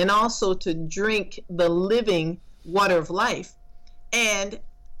and also to drink the living water of life, and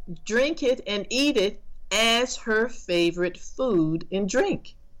drink it and eat it as her favorite food and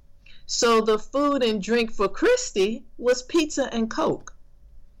drink. So the food and drink for Christy was pizza and Coke.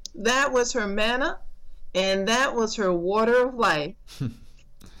 That was her manna, and that was her water of life.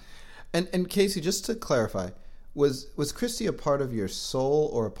 And Casey, just to clarify, was Christy a part of your soul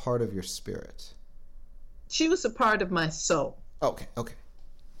or a part of your spirit? She was a part of my soul. Okay.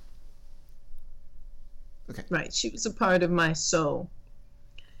 Right, she was a part of my soul.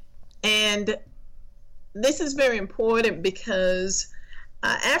 And this is very important because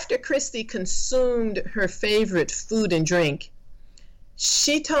after Christy consumed her favorite food and drink,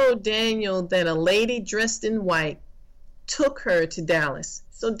 she told Daniel that a lady dressed in white took her to Dallas.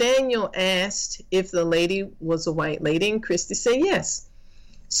 So Daniel asked if the lady was a white lady, and Christy said yes.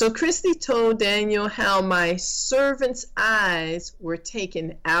 So Christy told Daniel how my servant's eyes were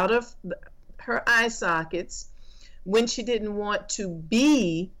taken out of her eye sockets when she didn't want to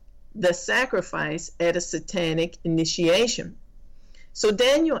be the sacrifice at a satanic initiation. So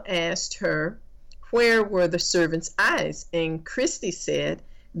Daniel asked her, where were the servant's eyes? And Christy said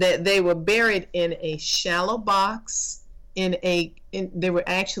that they were buried in a shallow box, they were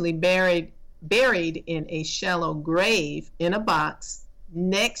actually buried in a shallow grave in a box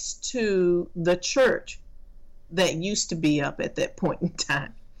next to the church that used to be up at that point in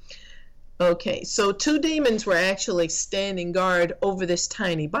time. Okay, so two demons were actually standing guard over this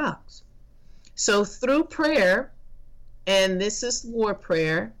tiny box. So through prayer, and this is war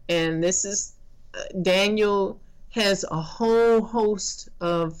prayer, and this is Daniel has a whole host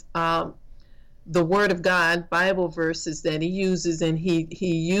of the Word of God, Bible verses that he uses, and he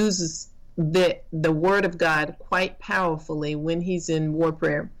uses the Word of God quite powerfully when he's in war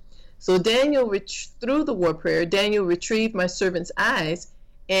prayer. So Daniel, through the war prayer, Daniel retrieved my servant's eyes,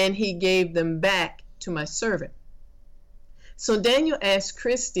 and he gave them back to my servant. So Daniel asked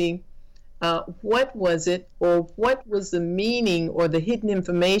Christy, what was it, or what was the meaning or the hidden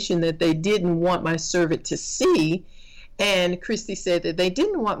information that they didn't want my servant to see? And Christy said that they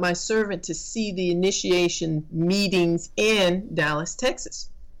didn't want my servant to see the initiation meetings in Dallas, Texas.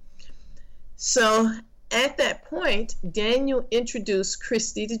 So at that point, Daniel introduced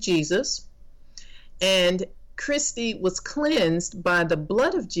Christy to Jesus, and Christy was cleansed by the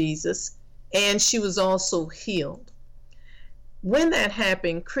blood of Jesus, and she was also healed. When that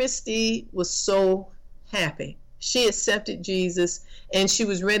happened, Christy was so happy. She accepted Jesus, and she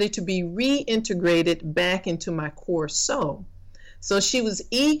was ready to be reintegrated back into my core soul. So she was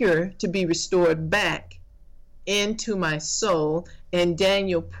eager to be restored back into my soul, and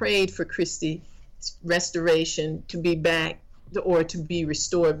Daniel prayed for Christy's restoration to be back, or to be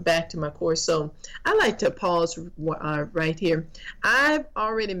restored back to my core soul. I like to pause right here. I've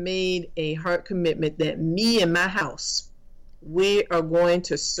already made a heart commitment that me and my house, we are going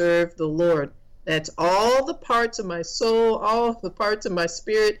to serve the Lord. That's all the parts of my soul, all the parts of my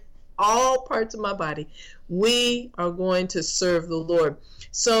spirit, all parts of my body. We are going to serve the Lord.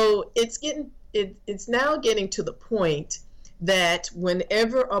 So it's now getting to the point that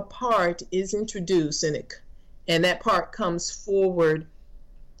whenever a part is introduced and that part comes forward,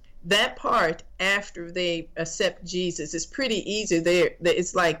 that part after they accept Jesus is pretty easy.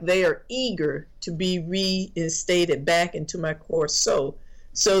 It's like they are eager to be reinstated back into my core soul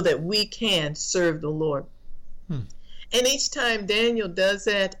so that we can serve the Lord. And each time Daniel does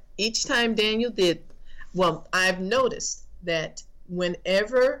that, I've noticed that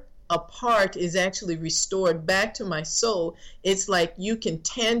whenever a part is actually restored back to my soul, it's like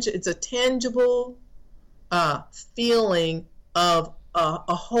it's a tangible feeling of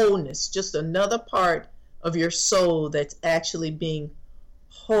a wholeness, just another part of your soul that's actually being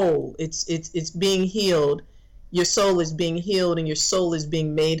whole. It's being healed. Your soul is being healed, and your soul is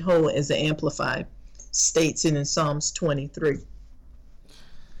being made whole, as the Amplified states it in Psalms 23.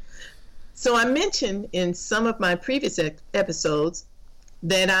 So I mentioned in some of my previous episodes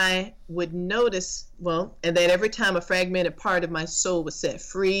that I would notice, and that every time a fragmented part of my soul was set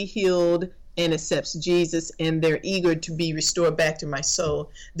free, healed, and accepts Jesus, and they're eager to be restored back to my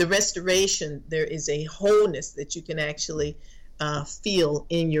soul. The restoration, there is a wholeness that you can actually feel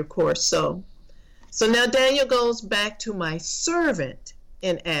in your core soul. So now Daniel goes back to my servant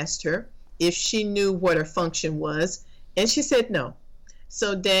and asked her if she knew what her function was, and she said no.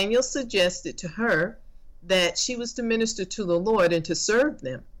 So Daniel suggested to her that she was to minister to the Lord and to serve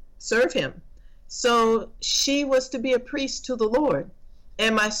him. So she was to be a priest to the Lord.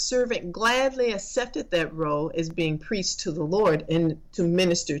 And my servant gladly accepted that role as being priest to the Lord and to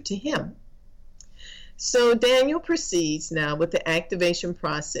minister to him. So Daniel proceeds now with the activation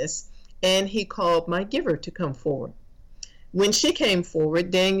process, and he called my giver to come forward. When she came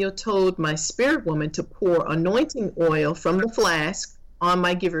forward, Daniel told my spirit woman to pour anointing oil from the flask on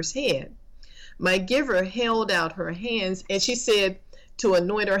my giver's head. My giver held out her hands, and she said to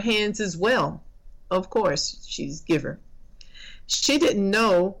anoint her hands as well. Of course, she's giver. She didn't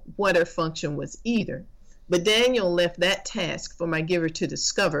know what her function was either, but Daniel left that task for my giver to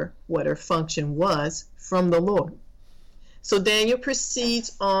discover what her function was from the Lord. So Daniel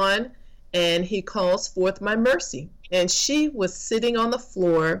proceeds on, and he calls forth my mercy. And she was sitting on the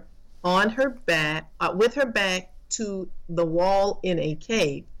floor on her back, with her back to the wall in a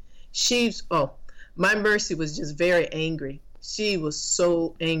cave. My mercy was just very angry. She was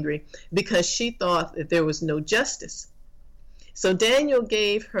so angry because she thought that there was no justice. So Daniel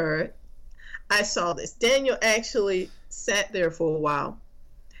gave her, I saw this. Daniel actually sat there for a while.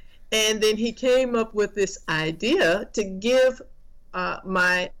 And then he came up with this idea to give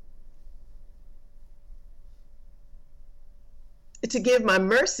my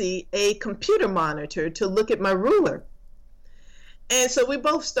mercy a computer monitor to look at my ruler. And so we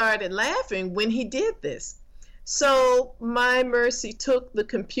both started laughing when he did this. So my mercy took the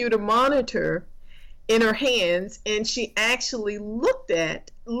computer monitor in her hands, and she actually looked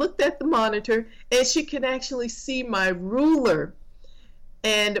at the monitor, and she could actually see my ruler.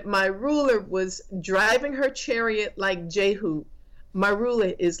 And my ruler was driving her chariot like Jehu. My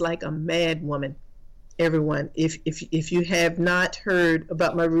ruler is like a mad woman. Everyone, if you have not heard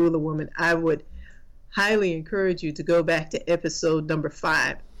about my ruler woman, I would highly encourage you to go back to episode number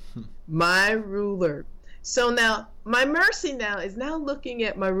 5. My ruler. So now my mercy now is now looking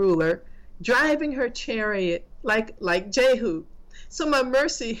at my ruler, driving her chariot like Jehu. So my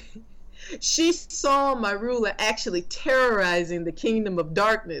mercy, she saw my ruler actually terrorizing the kingdom of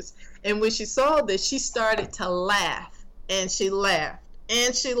darkness. And when she saw this, she started to laugh, and she laughed.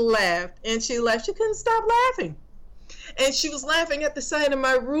 And she laughed, and she laughed. She couldn't stop laughing. And she was laughing at the sight of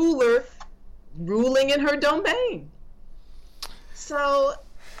my ruler ruling in her domain. So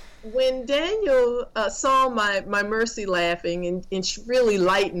when Daniel saw my mercy laughing, and she really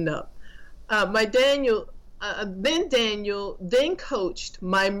lightened up, Daniel coached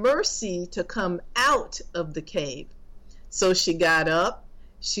my mercy to come out of the cave. So she got up,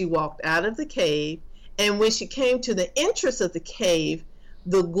 she walked out of the cave, and when she came to the entrance of the cave,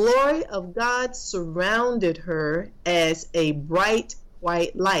 the glory of God surrounded her as a bright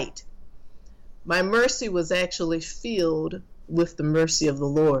white light. My mercy was actually filled with the mercy of the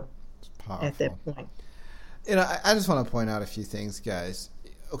Lord at that point. I just want to point out a few things, guys.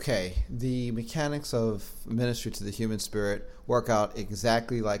 Okay, the mechanics of ministry to the human spirit work out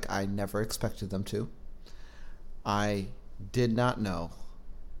exactly like I never expected them to. I did not know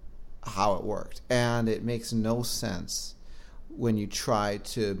how it worked, and it makes no sense when you try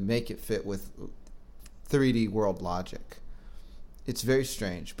to make it fit with 3D world logic. It's very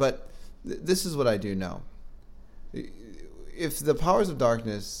strange, but this is what I do know. If the powers of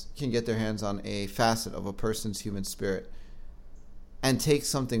darkness can get their hands on a facet of a person's human spirit and take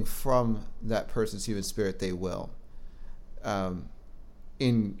something from that person's human spirit, they will.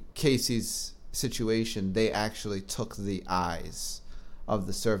 In Casey's situation, they actually took the eyes of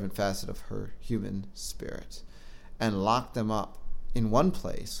the servant facet of her human spirit and locked them up in one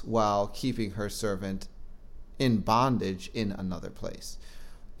place while keeping her servant in bondage in another place.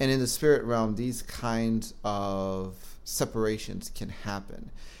 And in the spirit realm, these kinds of separations can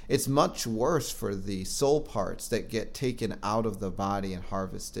happen. It's much worse for the soul parts that get taken out of the body and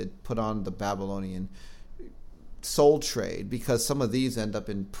harvested, put on the Babylonian soul trade, because some of these end up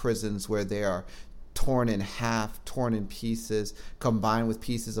in prisons where they are torn in half, torn in pieces, combined with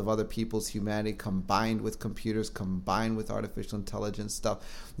pieces of other people's humanity, combined with computers, combined with artificial intelligence stuff,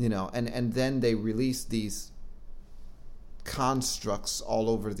 and then they release these constructs all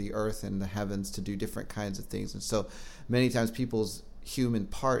over the earth and the heavens to do different kinds of things. And so many times people's human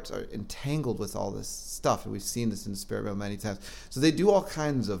parts are entangled with all this stuff, and we've seen this in the spirit realm many times. So they do all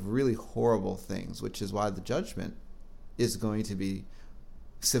kinds of really horrible things, which is why the judgment is going to be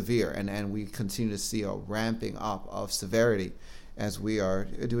severe, and we continue to see a ramping up of severity as we are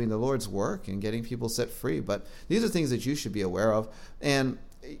doing the Lord's work and getting people set free. But these are things that you should be aware of, and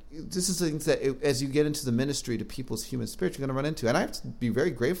this is things that as you get into the ministry to people's human spirit, you're going to run into. And I have to be very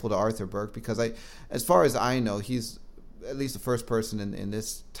grateful to Arthur Burke, because as far as I know, he's at least the first person in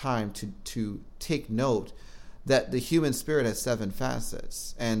this time to take note that the human spirit has 7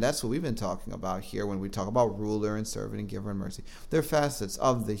 facets. And that's what we've been talking about here when we talk about ruler and servant and giver and mercy. They're facets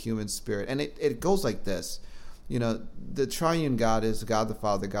of the human spirit. And it goes like this. The triune God is God the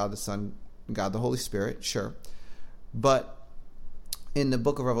Father, God the Son, God the Holy Spirit, sure. But in the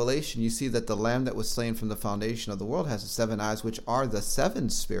book of Revelation, you see that the Lamb that was slain from the foundation of the world has 7 eyes, which are the 7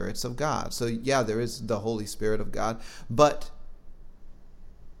 spirits of God. So yeah, there is the Holy Spirit of God, but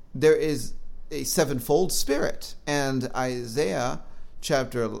there is a 7-fold spirit. And Isaiah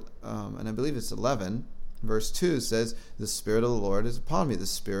chapter, and I believe it's 11, verse 2 says, the Spirit of the Lord is upon me, the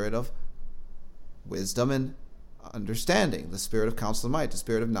Spirit of wisdom and understanding, the Spirit of counsel and might, the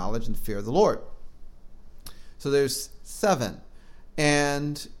Spirit of knowledge and fear of the Lord. So there's 7.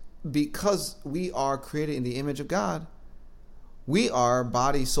 And because we are created in the image of God, we are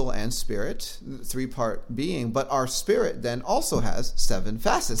body, soul, and spirit, 3-part being, but our spirit then also has 7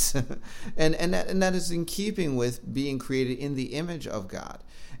 facets. and that is in keeping with being created in the image of God.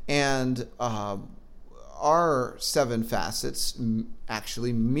 And our 7 facets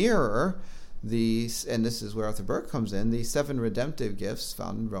actually mirror these, and this is where Arthur Burke comes in, the 7 redemptive gifts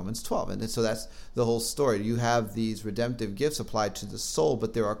found in Romans 12. And so that's the whole story. You have these redemptive gifts applied to the soul,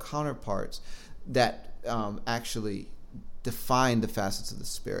 but there are counterparts that actually define the facets of the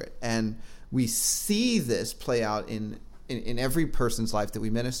Spirit. And we see this play out in every person's life that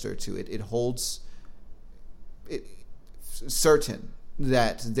we minister to. It holds it certain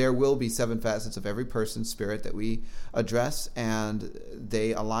that there will be 7 facets of every person's spirit that we address, and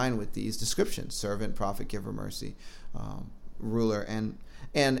they align with these descriptions: servant, prophet, giver, mercy, ruler.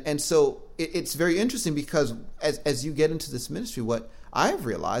 And so it's very interesting, because as you get into this ministry, what I've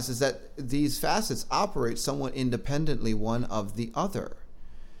realized is that these facets operate somewhat independently one of the other.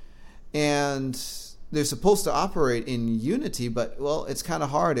 And they're supposed to operate in unity, but, well, it's kind of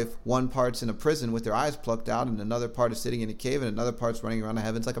hard if one part's in a prison with their eyes plucked out and another part is sitting in a cave and another part's running around the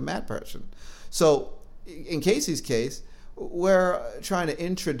heavens like a mad person. So in Casey's case, we're trying to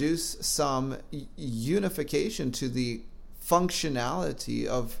introduce some unification to the functionality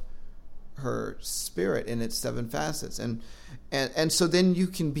of her spirit in its 7 facets. And so then you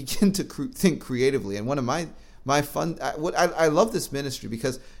can begin to think creatively. And one of my fun, I love this ministry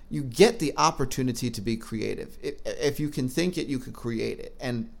because you get the opportunity to be creative. If you can think it, you can create it.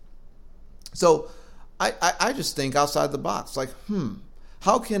 And so I just think outside the box, like,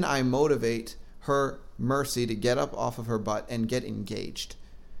 how can I motivate her mercy to get up off of her butt and get engaged?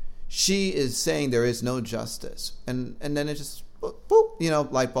 She is saying there is no justice. And then it just,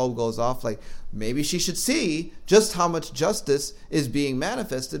 boop, light bulb goes off. Like, maybe she should see just how much justice is being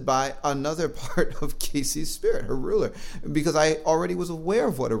manifested by another part of Casey's spirit, her ruler, because I already was aware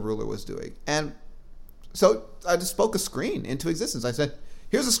of what a ruler was doing. And so I just spoke a screen into existence. I said,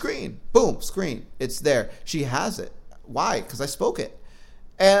 here's a screen. Boom, screen. It's there. She has it. Why? Because I spoke it.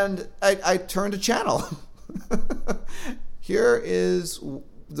 And I turned a channel. Here is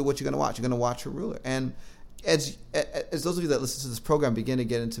what you're going to watch. You're going to watch her ruler. And as those of you that listen to this program begin to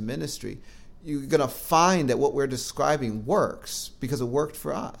get into ministry, you're going to find that what we're describing works because it worked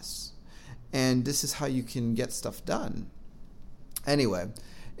for us. And this is how you can get stuff done. Anyway,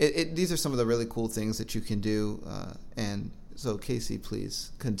 these are some of the really cool things that you can do. And so, Casey,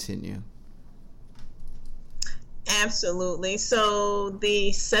 please continue. Absolutely. So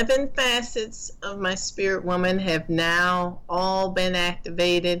the 7 facets of my spirit woman have now all been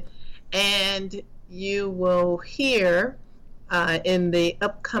activated, and you will hear in the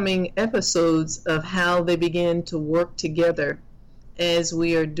upcoming episodes of how they begin to work together as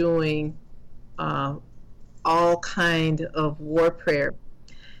we are doing all kind of war prayer.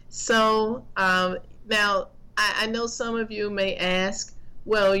 So now I know some of you may ask,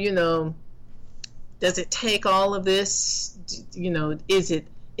 well, does it take all of this? Is it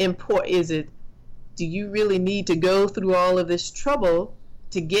important? Do you really need to go through all of this trouble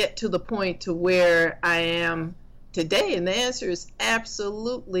to get to the point to where I am today? And the answer is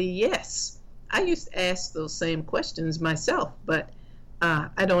absolutely yes. I used to ask those same questions myself, but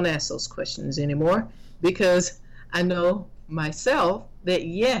I don't ask those questions anymore because I know myself that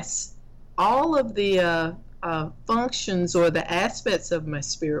yes, all of the functions or the aspects of my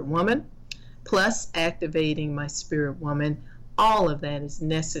spirit woman, plus activating my spirit woman, all of that is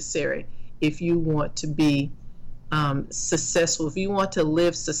necessary if you want to be successful, if you want to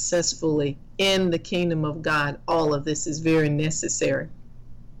live successfully in the kingdom of God, all of this is very necessary.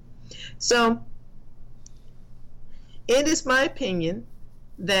 So it is my opinion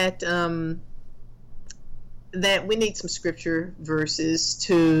that that we need some scripture verses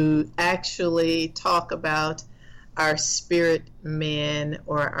to actually talk about our spirit man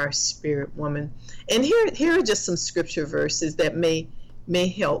or our spirit woman. And here are just some scripture verses that may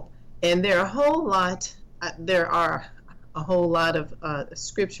help. And there are a whole lot of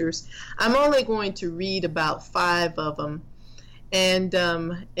scriptures. I'm only going to read about 5 of them, and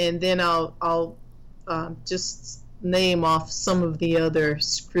then I'll just name off some of the other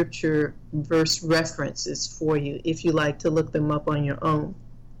scripture verse references for you if you like to look them up on your own.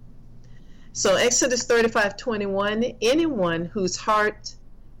 So Exodus 35:21, anyone whose heart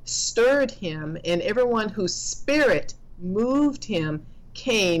stirred him and everyone whose spirit moved him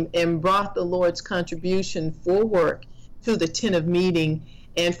came and brought the Lord's contribution for work to the tent of meeting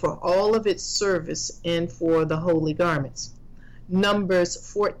and for all of its service and for the holy garments. Numbers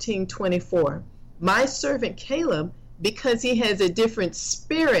 14:24, my servant Caleb, because he has a different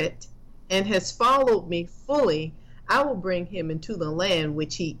spirit and has followed me fully, I will bring him into the land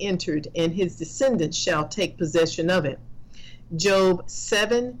which he entered, and his descendants shall take possession of it. Job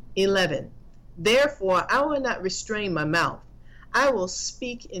 7:11, therefore I will not restrain my mouth. I will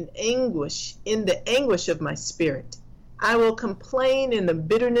speak in the anguish of my spirit. I will complain in the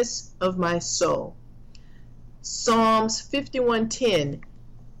bitterness of my soul. Psalms 51:10,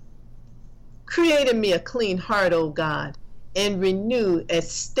 create in me a clean heart, O God, and renew a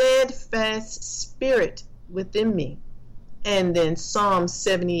steadfast spirit within me. And then Psalm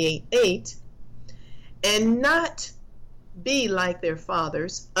 78:8, and not be like their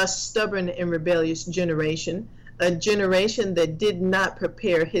fathers, a stubborn and rebellious generation, a generation that did not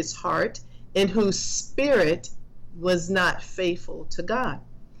prepare his heart, and whose spirit was not faithful to God.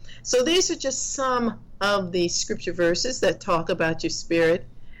 So these are just some of the scripture verses that talk about your spirit.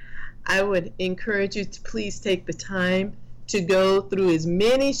 I would encourage you to please take the time to go through as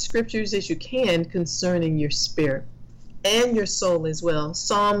many scriptures as you can concerning your spirit and your soul as well.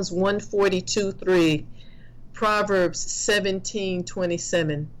 Psalms 142:3, Proverbs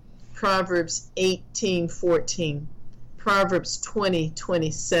 17:27, Proverbs 18:14, Proverbs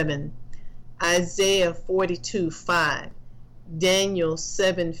 20:27, Isaiah 42:5, Daniel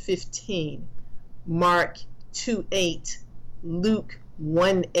 7:15, Mark 2:8, Luke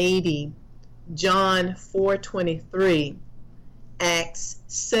 1:80, John 4:23, Acts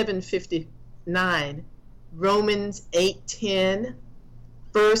 7:59, Romans 8:10,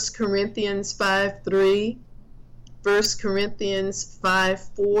 1 Corinthians 5:3, 1 Corinthians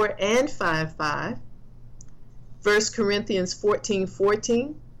 5:4 and 5:5, 1 Corinthians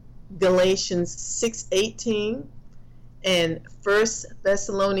 14:14, Galatians 6:18, and 1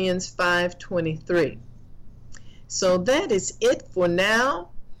 Thessalonians 5:23. So that is it for now,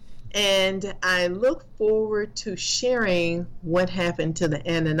 and I look forward to sharing what happened to the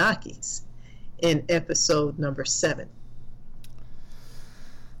Anunnakis in episode number 7.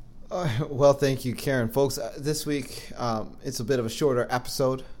 Well, thank you, Karen. Folks, this week it's a bit of a shorter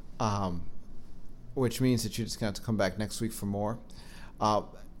episode, which means that you're just going to have to come back next week for more.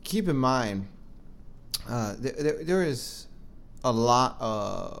 Keep in mind, there is a lot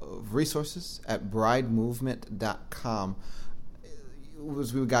of resources at bridemovement.com.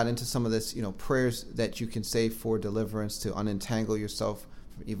 As we got into some of this, prayers that you can say for deliverance to unentangle yourself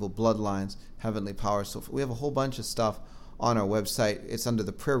from evil bloodlines, heavenly powers. So we have a whole bunch of stuff on our website. It's under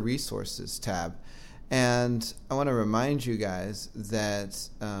the prayer resources tab. And I want to remind you guys that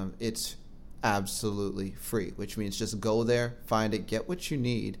it's absolutely free, which means just go there, find it, get what you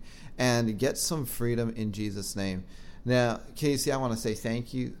need, and get some freedom in Jesus' name. Now, Casey, I want to say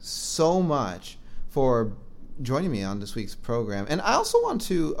thank you so much for joining me on this week's program. And I also want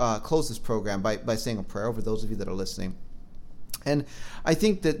to close this program by saying a prayer over those of you that are listening. And I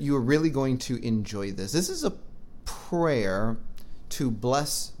think that you're really going to enjoy this. This is a prayer to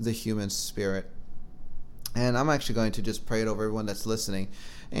bless the human spirit. And I'm actually going to just pray it over everyone that's listening.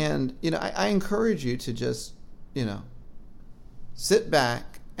 And, I encourage you to just, sit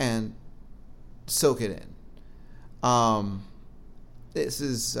back and soak it in. This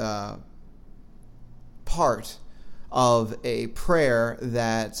is part of a prayer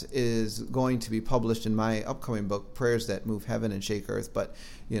that is going to be published in my upcoming book, Prayers That Move Heaven and Shake Earth. But,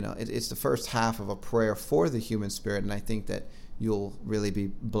 it's the first half of a prayer for the human spirit, and I think that you'll really be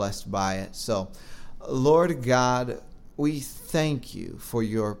blessed by it. So, Lord God, we thank you for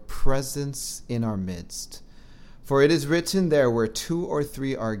your presence in our midst, For it is written there, where 2 or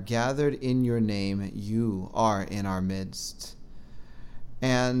 3 are gathered in your name, you are in our midst.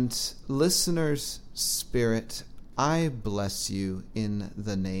 And listeners' spirit, I bless you in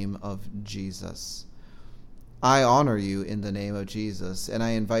the name of Jesus. I honor you in the name of Jesus, and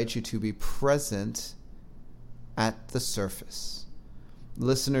I invite you to be present at the surface.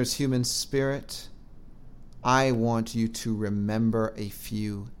 Listeners' human spirit, I want you to remember a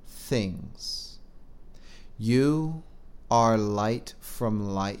few things. You are light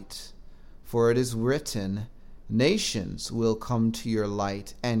from light, for it is written, nations will come to your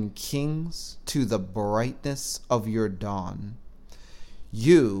light, and kings to the brightness of your dawn.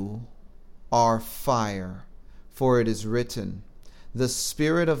 You are fire, for it is written, the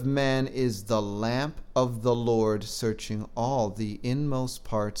spirit of man is the lamp of the Lord, searching all the inmost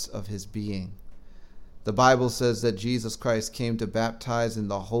parts of his being. The Bible says that Jesus Christ came to baptize in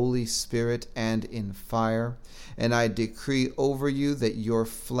the Holy Spirit and in fire, and I decree over you that your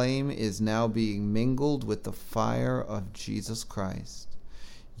flame is now being mingled with the fire of Jesus Christ.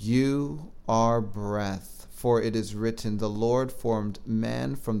 You are breath, for it is written, the Lord formed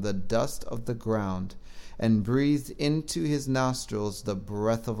man from the dust of the ground and breathed into his nostrils the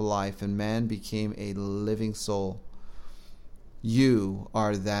breath of life, and man became a living soul. You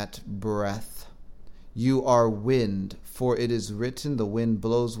are that breath. You are wind, for it is written, the wind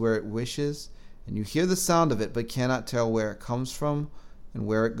blows where it wishes, and you hear the sound of it, but cannot tell where it comes from and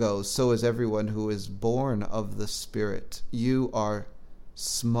where it goes. So is everyone who is born of the Spirit. You are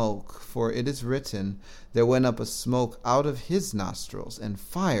smoke, for it is written, there went up a smoke out of his nostrils, and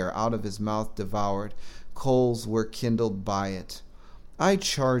fire out of his mouth devoured. Coals were kindled by it. I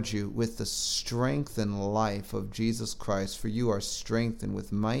charge you with the strength and life of Jesus Christ, for you are strengthened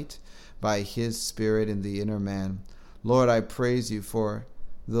with might by his Spirit in the inner man. Lord, I praise you for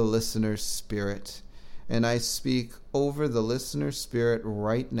the listener's spirit, and I speak over the listener's spirit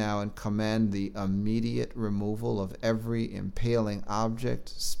right now and command the immediate removal of every impaling object,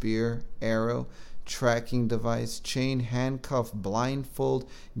 spear, arrow, tracking device, chain, handcuff, blindfold,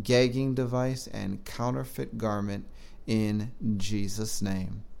 gagging device, and counterfeit garment in Jesus'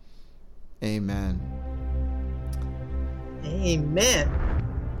 name. Amen. Amen.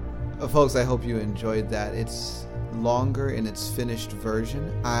 Folks, I hope you enjoyed that. It's longer in its finished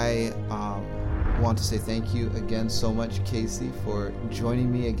version. I want to say thank you again so much, Casey, for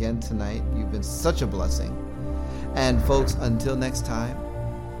joining me again tonight. You've been such a blessing. And folks, until next time,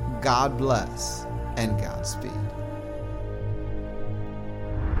 God bless and Godspeed.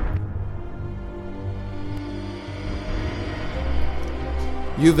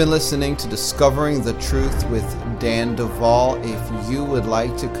 You've been listening to Discovering the Truth with Dan Duval. If you would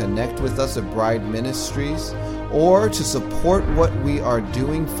like to connect with us at Bride Ministries or to support what we are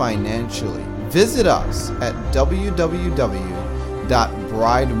doing financially, visit us at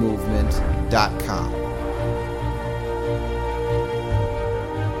www.bridemovement.com.